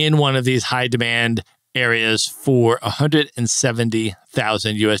in one of these high demand areas for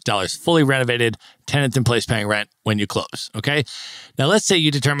 $170,000 US, fully renovated, tenant in place paying rent when you close. Okay. Now let's say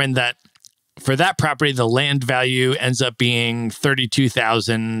you determine that for that property, the land value ends up being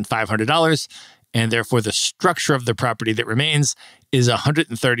 $32,500, and therefore the structure of the property that remains is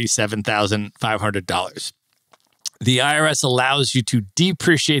 $137,500. The IRS allows you to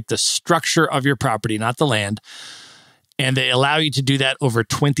depreciate the structure of your property, not the land, and they allow you to do that over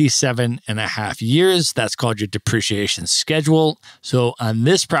 27 and a half years. That's called your depreciation schedule. So on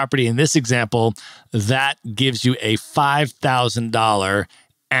this property, in this example, that gives you a $5,000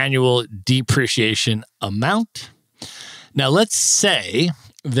 annual depreciation amount. Now, let's say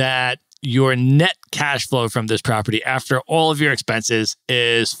that your net cash flow from this property after all of your expenses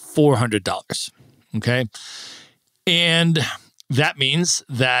is $400. Okay. And that means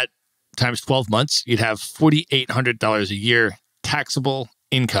that times 12 months, you'd have $4,800 a year taxable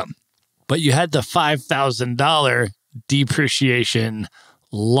income. But you had the $5,000 depreciation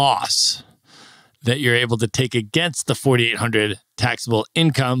loss that you're able to take against the $4,800 taxable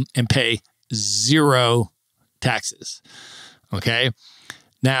income and pay zero taxes. Okay.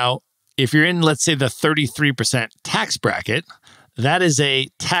 Now, if you're in, let's say, the 33% tax bracket, that is a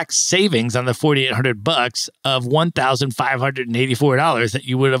tax savings on the $4,800 of $1,584 that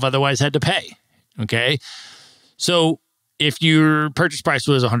you would have otherwise had to pay. Okay. So if your purchase price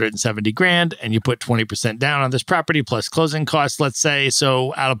was $170,000 and you put 20% down on this property plus closing costs, let's say,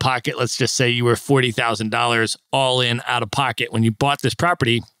 so out of pocket, let's just say you were $40,000 all in out of pocket when you bought this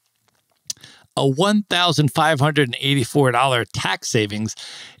property, a $1,584 tax savings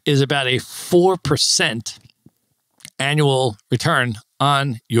is about a 4% annual return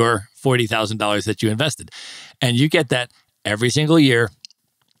on your $40,000 that you invested. And you get that every single year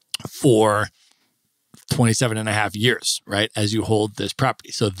for 27 and a half years, right? As you hold this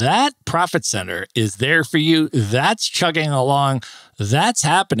property. So that profit center is there for you. That's chugging along. That's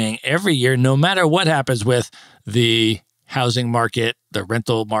happening every year, no matter what happens with the housing market, the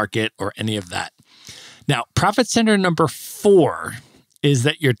rental market, or any of that. Now, profit center number 4 is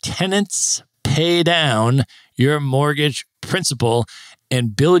that your tenants pay down your mortgage principal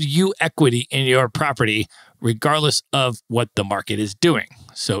and build you equity in your property, regardless of what the market is doing.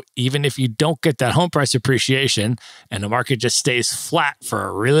 So even if you don't get that home price appreciation and the market just stays flat for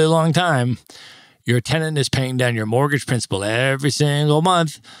a really long time, your tenant is paying down your mortgage principal every single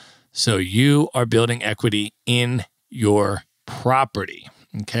month. So you are building equity in your property.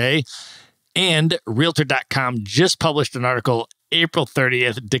 Okay. And Realtor.com just published an article April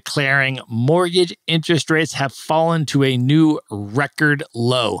 30th declaring mortgage interest rates have fallen to a new record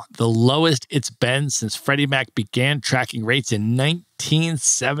low, the lowest it's been since Freddie Mac began tracking rates in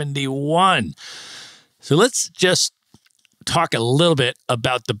 1971. So let's just talk a little bit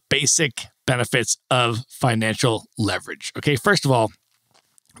about the basic benefits of financial leverage. Okay, first of all,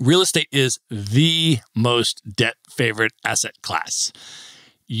 real estate is the most debt-favored asset class.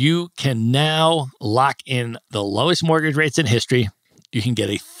 You can now lock in the lowest mortgage rates in history. You can get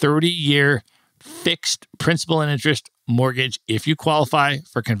a 30-year fixed principal and interest mortgage if you qualify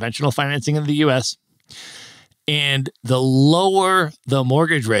for conventional financing in the U.S. And the lower the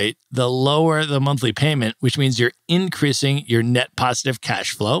mortgage rate, the lower the monthly payment, which means you're increasing your net positive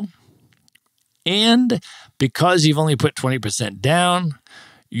cash flow. And because you've only put 20% down,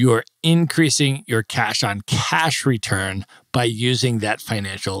 you're increasing your cash on cash return by using that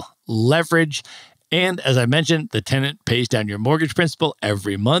financial leverage. And as I mentioned, the tenant pays down your mortgage principal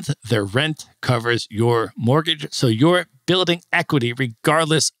every month. Their rent covers your mortgage. So you're building equity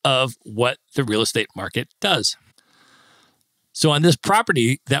regardless of what the real estate market does. So on this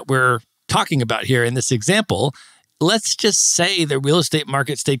property that we're talking about here in this example, let's just say the real estate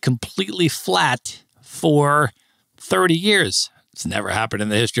market stayed completely flat for 30 years. It's never happened in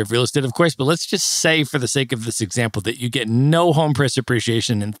the history of real estate, of course, but let's just say for the sake of this example that you get no home price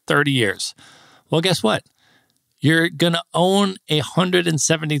appreciation in 30 years. Well, guess what? You're going to own a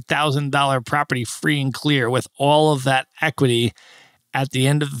 $170,000 property free and clear with all of that equity at the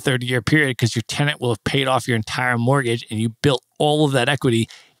end of the 30-year period because your tenant will have paid off your entire mortgage and you built all of that equity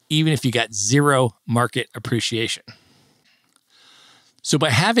even if you got zero market appreciation. So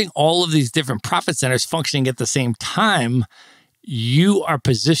by having all of these different profit centers functioning at the same time, you are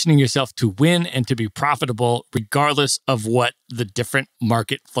positioning yourself to win and to be profitable regardless of what the different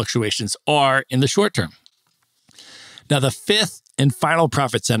market fluctuations are in the short term. Now, the fifth and final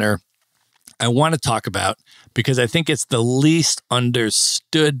profit center I want to talk about because I think it's the least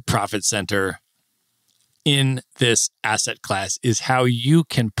understood profit center in this asset class is how you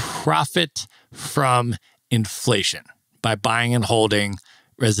can profit from inflation by buying and holding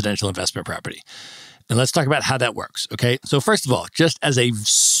residential investment property. And let's talk about how that works, okay? So first of all, just as a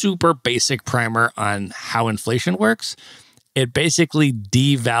super basic primer on how inflation works, it basically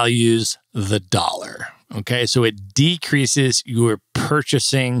devalues the dollar, okay? So it decreases your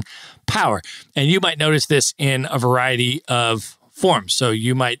purchasing power. And you might notice this in a variety of forms. So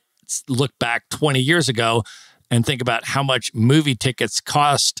you might look back 20 years ago and think about how much movie tickets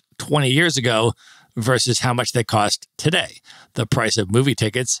cost 20 years ago versus how much they cost today. The price of movie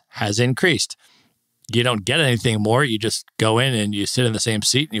tickets has increased. You don't get anything more. You just go in and you sit in the same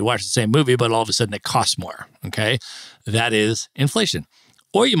seat and you watch the same movie, but all of a sudden it costs more, okay? That is inflation.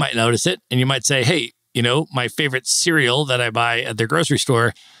 Or you might notice it and you might say, hey, you know, my favorite cereal that I buy at the grocery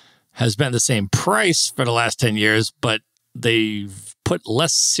store has been the same price for the last 10 years, but they've put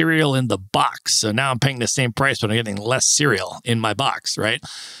less cereal in the box. So now I'm paying the same price, but I'm getting less cereal in my box, right?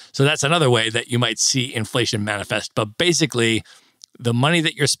 So that's another way that you might see inflation manifest. But basically, the money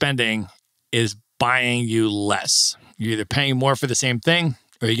that you're spending is buying you less. You're either paying more for the same thing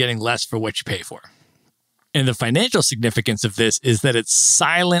or you're getting less for what you pay for. And the financial significance of this is that it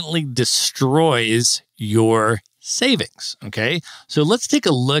silently destroys your savings, okay? So let's take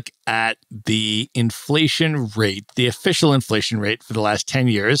a look at the inflation rate, the official inflation rate for the last 10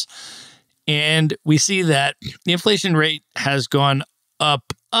 years. And we see that the inflation rate has gone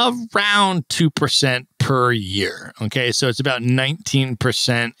up around 2% per year, okay? So it's about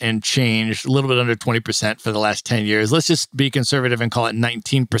 19% and change, a little bit under 20% for the last 10 years. Let's just be conservative and call it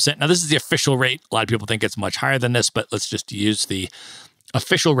 19%. Now, this is the official rate. A lot of people think it's much higher than this, but let's just use the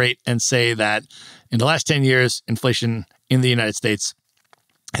official rate and say that in the last 10 years, inflation in the United States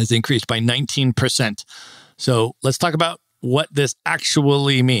has increased by 19%. So let's talk about what this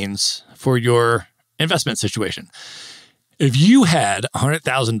actually means for your investment situation. If you had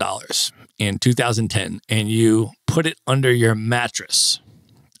 $100,000 in 2010 and you put it under your mattress,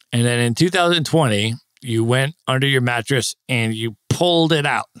 and then in 2020, you went under your mattress and you pulled it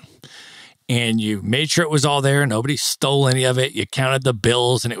out, and you made sure it was all there, nobody stole any of it, you counted the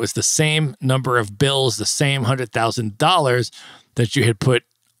bills, and it was the same number of bills, the same $100,000 that you had put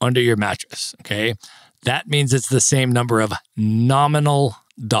under your mattress, okay? That means it's the same number of nominal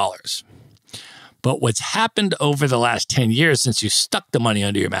dollars. But what's happened over the last 10 years since you stuck the money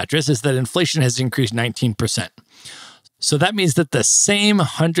under your mattress is that inflation has increased 19%. So that means that the same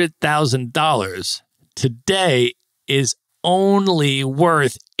 $100,000 today is only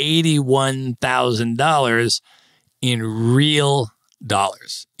worth $81,000 in real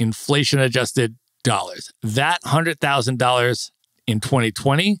dollars, inflation-adjusted dollars. That $100,000 in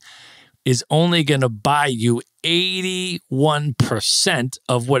 2020 is only going to buy you 81%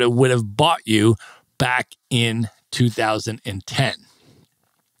 of what it would have bought you back in 2010.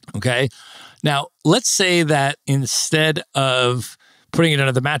 Okay? Now, let's say that instead of putting it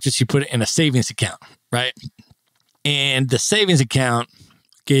under the mattress, you put it in a savings account, right? And the savings account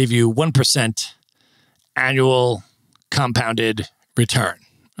gave you 1% annual compounded return,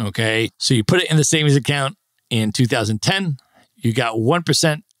 okay? So you put it in the savings account in 2010, you got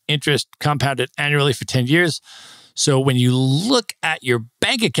 1% interest compounded annually for 10 years. So when you look at your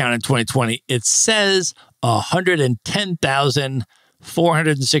bank account in 2020, it says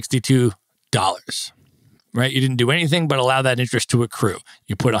 $110,462, right? You didn't do anything but allow that interest to accrue.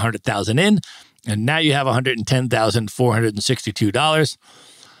 You put $100,000 in, and now you have $110,462.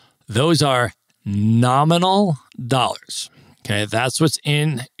 Those are nominal dollars, okay? That's what's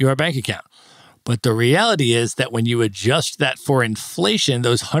in your bank account. But the reality is that when you adjust that for inflation,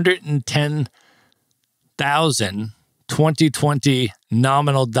 those 110,000 2020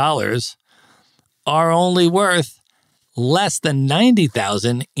 nominal dollars are only worth less than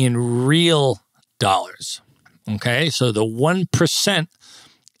 $90,000 in real dollars. Okay, so the 1%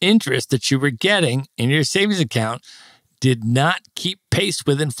 interest that you were getting in your savings account did not keep pace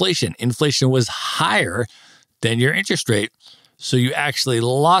with inflation. Inflation was higher than your interest rate. So you actually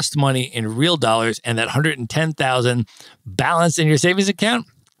lost money in real dollars, and that $110,000 balance in your savings account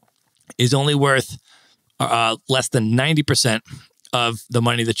is only worth less than 90% of the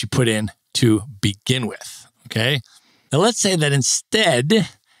money that you put in to begin with. Okay. Now let's say that instead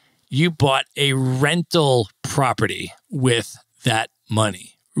you bought a rental property with that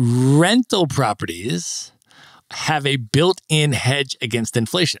money. Rental properties have a built-in hedge against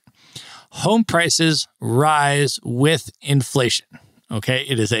inflation. Home prices rise with inflation. Okay.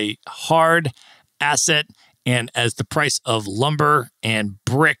 It is a hard asset. And as the price of lumber and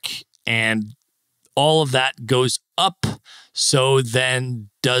brick and all of that goes up, so then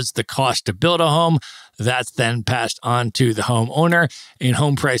does the cost to build a home. That's then passed on to the homeowner, and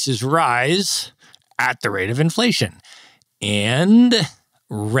home prices rise at the rate of inflation. And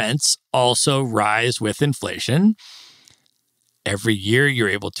rents also rise with inflation. Every year, you're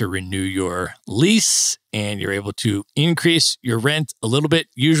able to renew your lease, and you're able to increase your rent a little bit,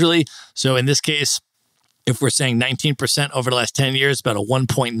 usually. So in this case, if we're saying 19% over the last 10 years, about a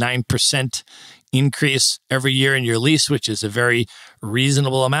 1.9% increase every year in your lease, which is a very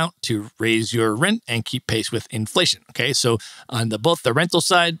reasonable amount to raise your rent and keep pace with inflation. Okay, so on both the rental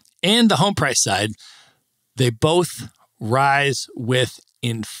side and the home price side, they both rise with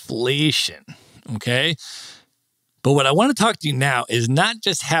inflation. Okay, but what I want to talk to you now is not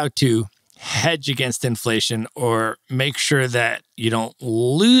just how to hedge against inflation or make sure that you don't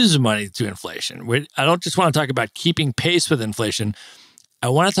lose money to inflation. I don't just want to talk about keeping pace with inflation. I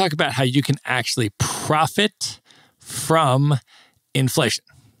want to talk about how you can actually profit from inflation,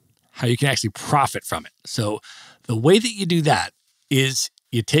 how you can actually profit from it. So the way that you do that is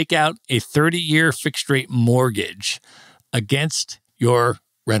you take out a 30-year fixed rate mortgage against your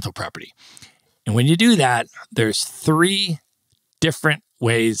rental property. And when you do that, there's 3 different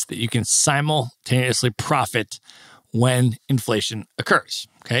ways that you can simultaneously profit when inflation occurs.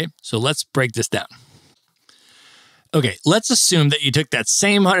 Okay, so let's break this down. Okay, let's assume that you took that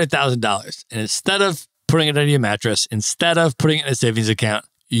same $100,000 and instead of putting it under your mattress, instead of putting it in a savings account,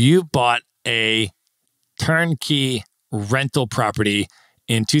 you bought a turnkey rental property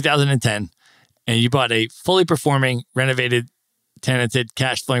in 2010, and you bought a fully performing, renovated, tenanted,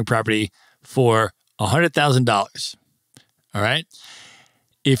 cash flowing property for $100,000. All right.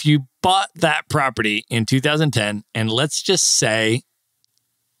 If you bought that property in 2010, and let's just say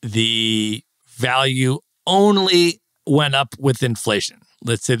the value only went up with inflation.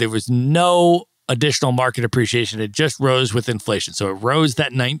 Let's say there was no additional market appreciation. It just rose with inflation. So it rose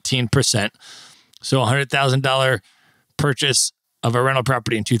that 19%. So $100,000 purchase of a rental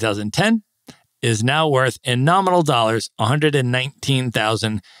property in 2010 is now worth in nominal dollars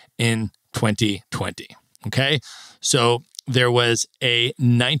 $119,000 in 2020. Okay. So there was a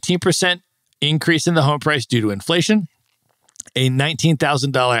 19% increase in the home price due to inflation, a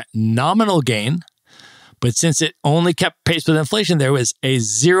 $19,000 nominal gain. But since it only kept pace with inflation, there was a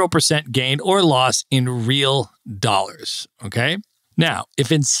 0% gain or loss in real dollars. Okay. Now,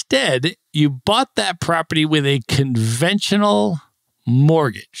 if instead you bought that property with a conventional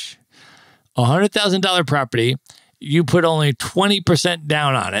mortgage, a $100,000 property, you put only 20%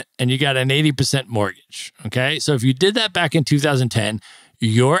 down on it and you got an 80% mortgage. Okay. So if you did that back in 2010,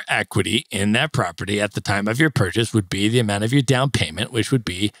 your equity in that property at the time of your purchase would be the amount of your down payment, which would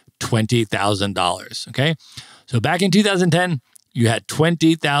be $20,000. Okay. So back in 2010, you had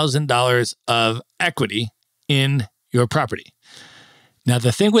 $20,000 of equity in your property. Now,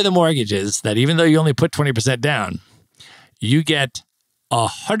 the thing with a mortgage is that even though you only put 20% down, you get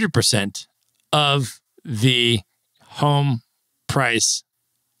 100% of the home price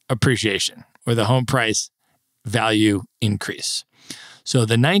appreciation or the home price value increase. So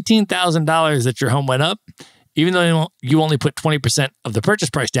the $19,000 that your home went up, even though you only put 20% of the purchase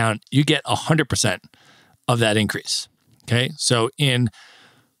price down, you get 100% of that increase. Okay. So in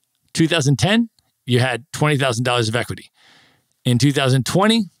 2010, you had $20,000 of equity. In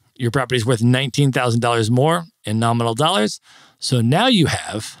 2020, your property is worth $19,000 more in nominal dollars. So now you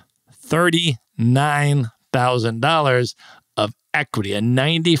have $39,000 of equity, a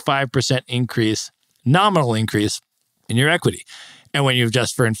 95% increase, nominal increase in your equity. And when you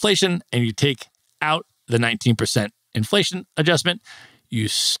adjust for inflation and you take out the 19% inflation adjustment, you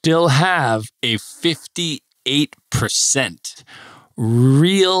still have a 58%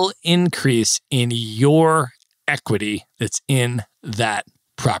 real increase in your equity that's in that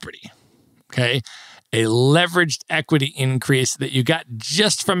property. Okay. a leveraged equity increase that you got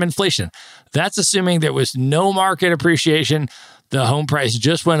just from inflation. That's assuming there was no market appreciation. The home price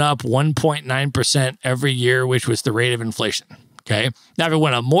just went up 1.9% every year, which was the rate of inflation. Okay. Now, if it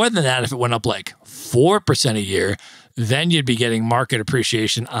went up more than that, if it went up like 4% a year, then you'd be getting market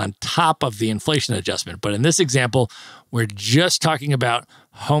appreciation on top of the inflation adjustment. But in this example, we're just talking about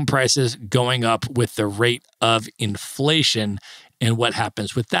home prices going up with the rate of inflation and what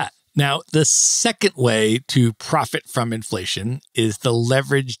happens with that. Now, the second way to profit from inflation is the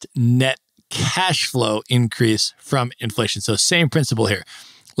leveraged net cash flow increase from inflation. So same principle here.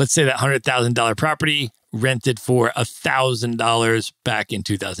 Let's say that $100,000 property rented for $1,000 back in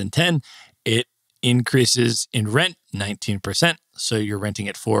 2010. It increases in rent 19%. So you're renting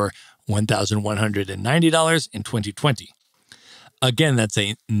it for $1,190 in 2020. Again, that's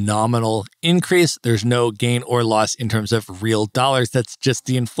a nominal increase. There's no gain or loss in terms of real dollars. That's just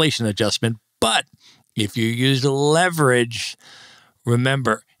the inflation adjustment. But if you use leverage,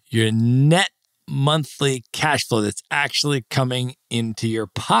 remember your net monthly cash flow that's actually coming into your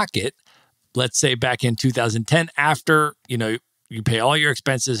pocket. Let's say back in 2010, after, you pay all your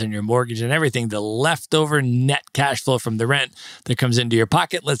expenses and your mortgage and everything, the leftover net cash flow from the rent that comes into your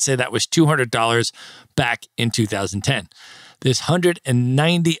pocket, let's say that was $200 back in 2010. This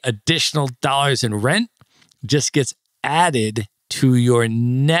 $190 additional dollars in rent just gets added to your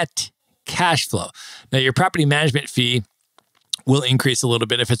net cash flow. Now, your property management fee will increase a little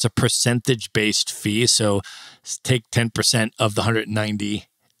bit if it's a percentage-based fee. So take 10% of the 190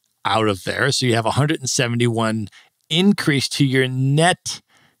 out of there. So you have 171 increase to your net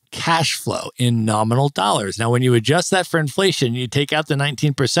cash flow in nominal dollars. Now, when you adjust that for inflation, you take out the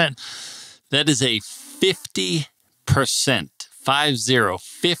 19%, that is a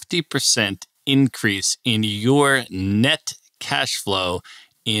 50% increase in your net cash flow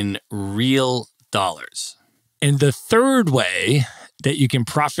in real dollars. And the third way that you can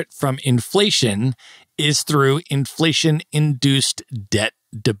profit from inflation is through inflation-induced debt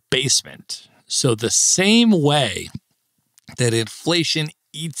debasement. So the same way that inflation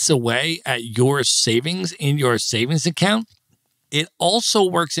eats away at your savings in your savings account, it also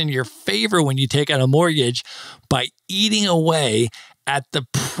works in your favor when you take out a mortgage by eating away at the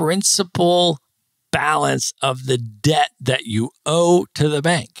principal balance of the debt that you owe to the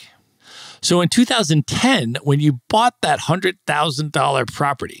bank. So in 2010, when you bought that $100,000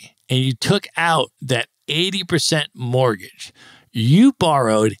 property and you took out that 80% mortgage, you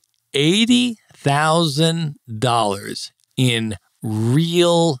borrowed $80,000 in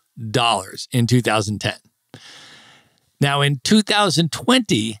real dollars in 2010. Now, in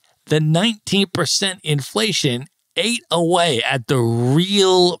 2020, the 19% inflation ate away at the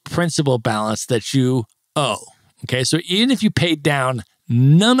real principal balance that you owe. Okay, so even if you paid down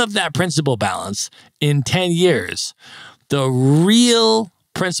none of that principal balance in 10 years, the real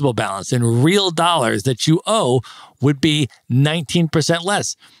principal balance in real dollars that you owe would be 19%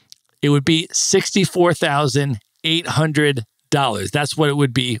 less. It would be $64,800. That's what it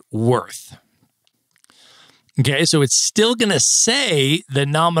would be worth. Okay, so it's still going to say the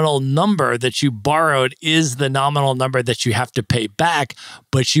nominal number that you borrowed is the nominal number that you have to pay back,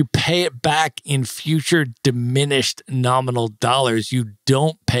 but you pay it back in future diminished nominal dollars. You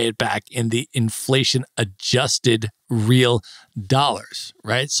don't pay it back in the inflation-adjusted real dollars,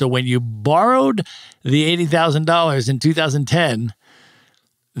 right? So when you borrowed the $80,000 in 2010,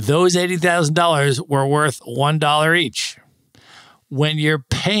 those $80,000 were worth $1 each. When you're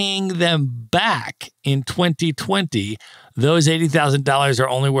paying them back in 2020, those $80,000 are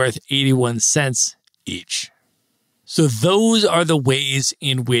only worth 81 cents each. So those are the ways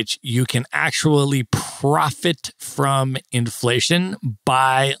in which you can actually profit from inflation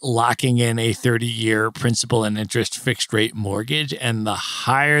by locking in a 30-year principal and interest fixed rate mortgage. And the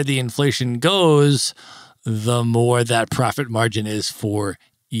higher the inflation goes, the more that profit margin is for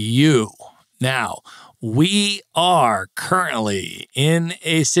you. Now, we are currently in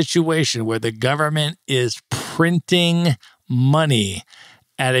a situation where the government is printing money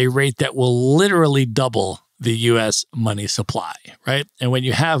at a rate that will literally double the U.S. money supply, right? And when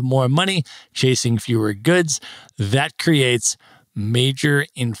you have more money chasing fewer goods, that creates major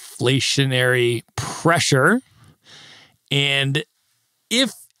inflationary pressure. And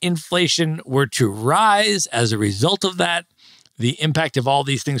if inflation were to rise as a result of that, the impact of all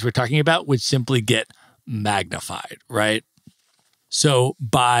these things we're talking about would simply get magnified, right? So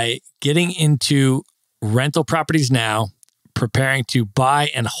by getting into rental properties now, preparing to buy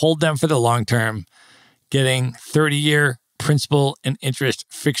and hold them for the long term, getting 30-year principal and interest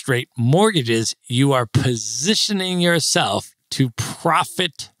fixed rate mortgages, you are positioning yourself to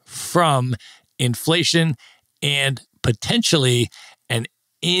profit from inflation and potentially an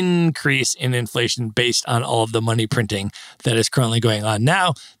increase in inflation based on all of the money printing that is currently going on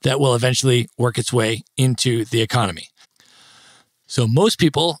now that will eventually work its way into the economy. So most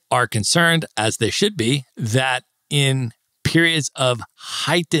people are concerned, as they should be, that in periods of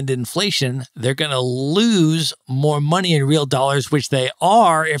heightened inflation, they're going to lose more money in real dollars, which they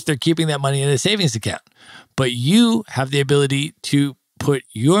are if they're keeping that money in a savings account. But you have the ability to put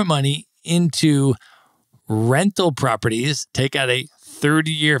your money into rental properties, take out a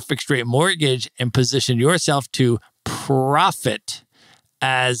 30-year fixed rate mortgage, and position yourself to profit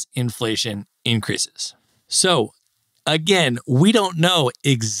as inflation increases. So again, we don't know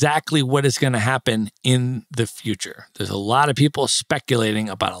exactly what is going to happen in the future. There's a lot of people speculating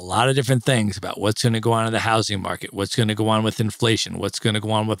about a lot of different things about what's going to go on in the housing market, what's going to go on with inflation, what's going to go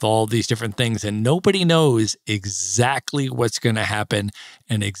on with all these different things. And nobody knows exactly what's going to happen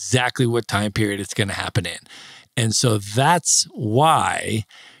and exactly what time period it's going to happen in. And so that's why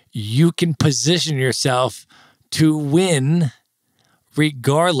you can position yourself to win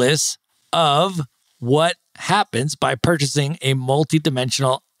regardless of what happens by purchasing a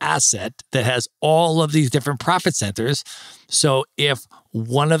multidimensional asset that has all of these different profit centers. So if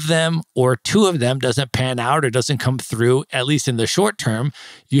one of them or two of them doesn't pan out or doesn't come through, at least in the short term,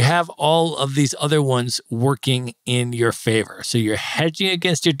 you have all of these other ones working in your favor. So you're hedging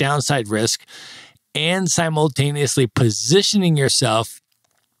against your downside risk and simultaneously positioning yourself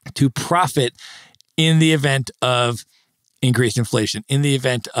to profit in the event of increased inflation, in the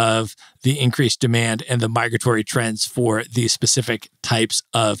event of the increased demand and the migratory trends for these specific types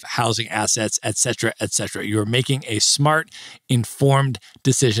of housing assets, et cetera, et cetera. You're making a smart, informed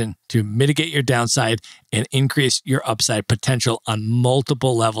decision to mitigate your downside and increase your upside potential on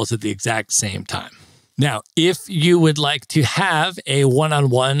multiple levels at the exact same time. Now, if you would like to have a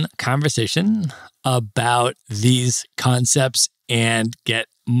one-on-one conversation about these concepts and get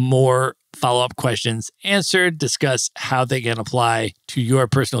more follow-up questions answered, discuss how they can apply to your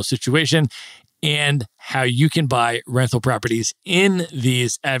personal situation, and how you can buy rental properties in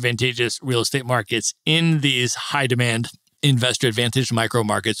these advantageous real estate markets, in these high-demand investor advantage micro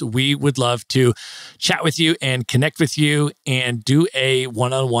markets, we would love to chat with you and connect with you and do a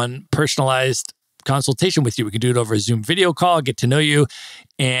one-on-one personalized consultation with you. We can do it over a Zoom video call, get to know you,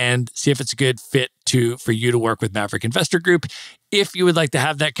 and see if it's a good fit for you to work with Maverick Investor Group. If you would like to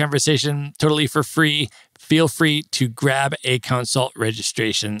have that conversation totally for free, feel free to grab a consult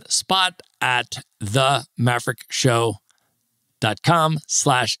registration spot at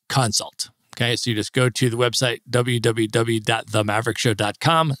themaverickshow.com/consult. Okay, so you just go to the website,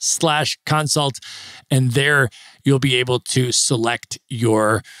 www.themaverickshow.com/consult, and there you'll be able to select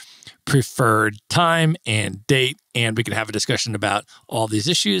your preferred time and date, and we can have a discussion about all these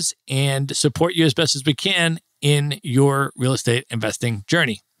issues and support you as best as we can in your real estate investing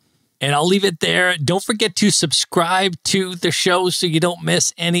journey. And I'll leave it there. Don't forget to subscribe to the show so you don't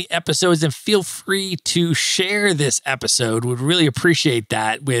miss any episodes, and feel free to share this episode. Would really appreciate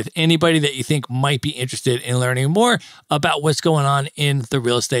that with anybody that you think might be interested in learning more about what's going on in the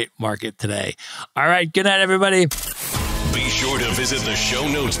real estate market today. All right. Good night, everybody. Be sure to visit the show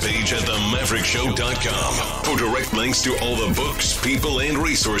notes page at themaverickshow.com for direct links to all the books, people, and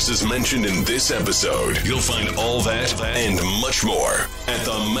resources mentioned in this episode. You'll find all that and much more at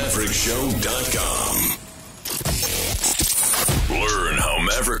themaverickshow.com. Learn how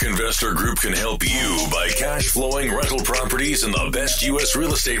Maverick Investor Group can help you buy cash flowing rental properties in the best U.S.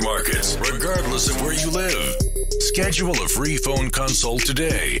 real estate markets, regardless of where you live. Schedule a free phone consult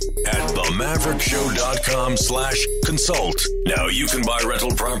today at themaverickshow.com/consult. Now you can buy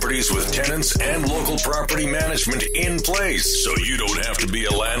rental properties with tenants and local property management in place, so you don't have to be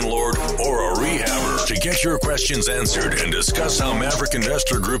a landlord or a rehabber. To get your questions answered and discuss how Maverick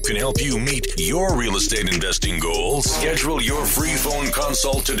Investor Group can help you meet your real estate investing goals, schedule your free phone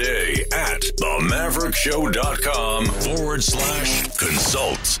consult today at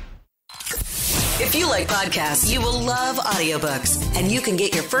themaverickshow.com/consult. If you like podcasts, you will love audiobooks, and you can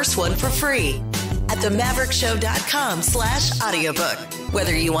get your first one for free at themaverickshow.com/audiobook.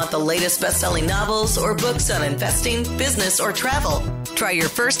 Whether you want the latest best-selling novels or books on investing, business, or travel, try your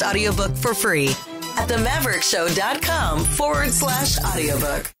first audiobook for free at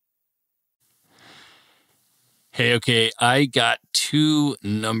themaverickshow.com/audiobook. Hey, okay, I got two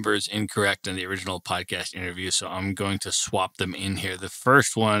numbers incorrect in the original podcast interview, so I'm going to swap them in here. The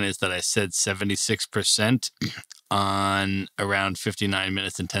first one is that I said 76% on around 59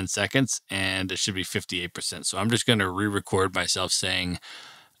 minutes and 10 seconds, and it should be 58%. So I'm just going to re-record myself saying,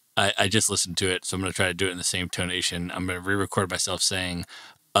 I just listened to it, so I'm going to try to do it in the same tonation. I'm going to re-record myself saying,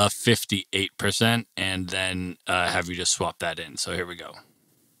 58%, and then have you just swap that in. So here we go.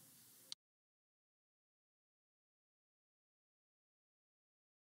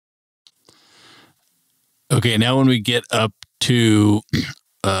 Okay, now when we get up to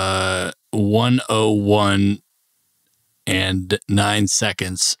 101 and 9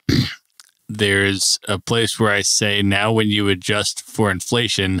 seconds, there's a place where I say, now when you adjust for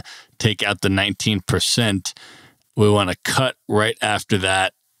inflation, take out the 19%. We want to cut right after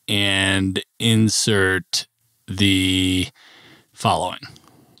that and insert the following.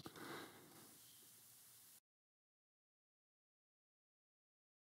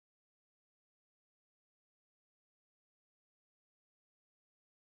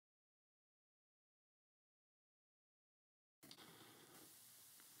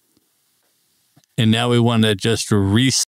 And now we want to just reset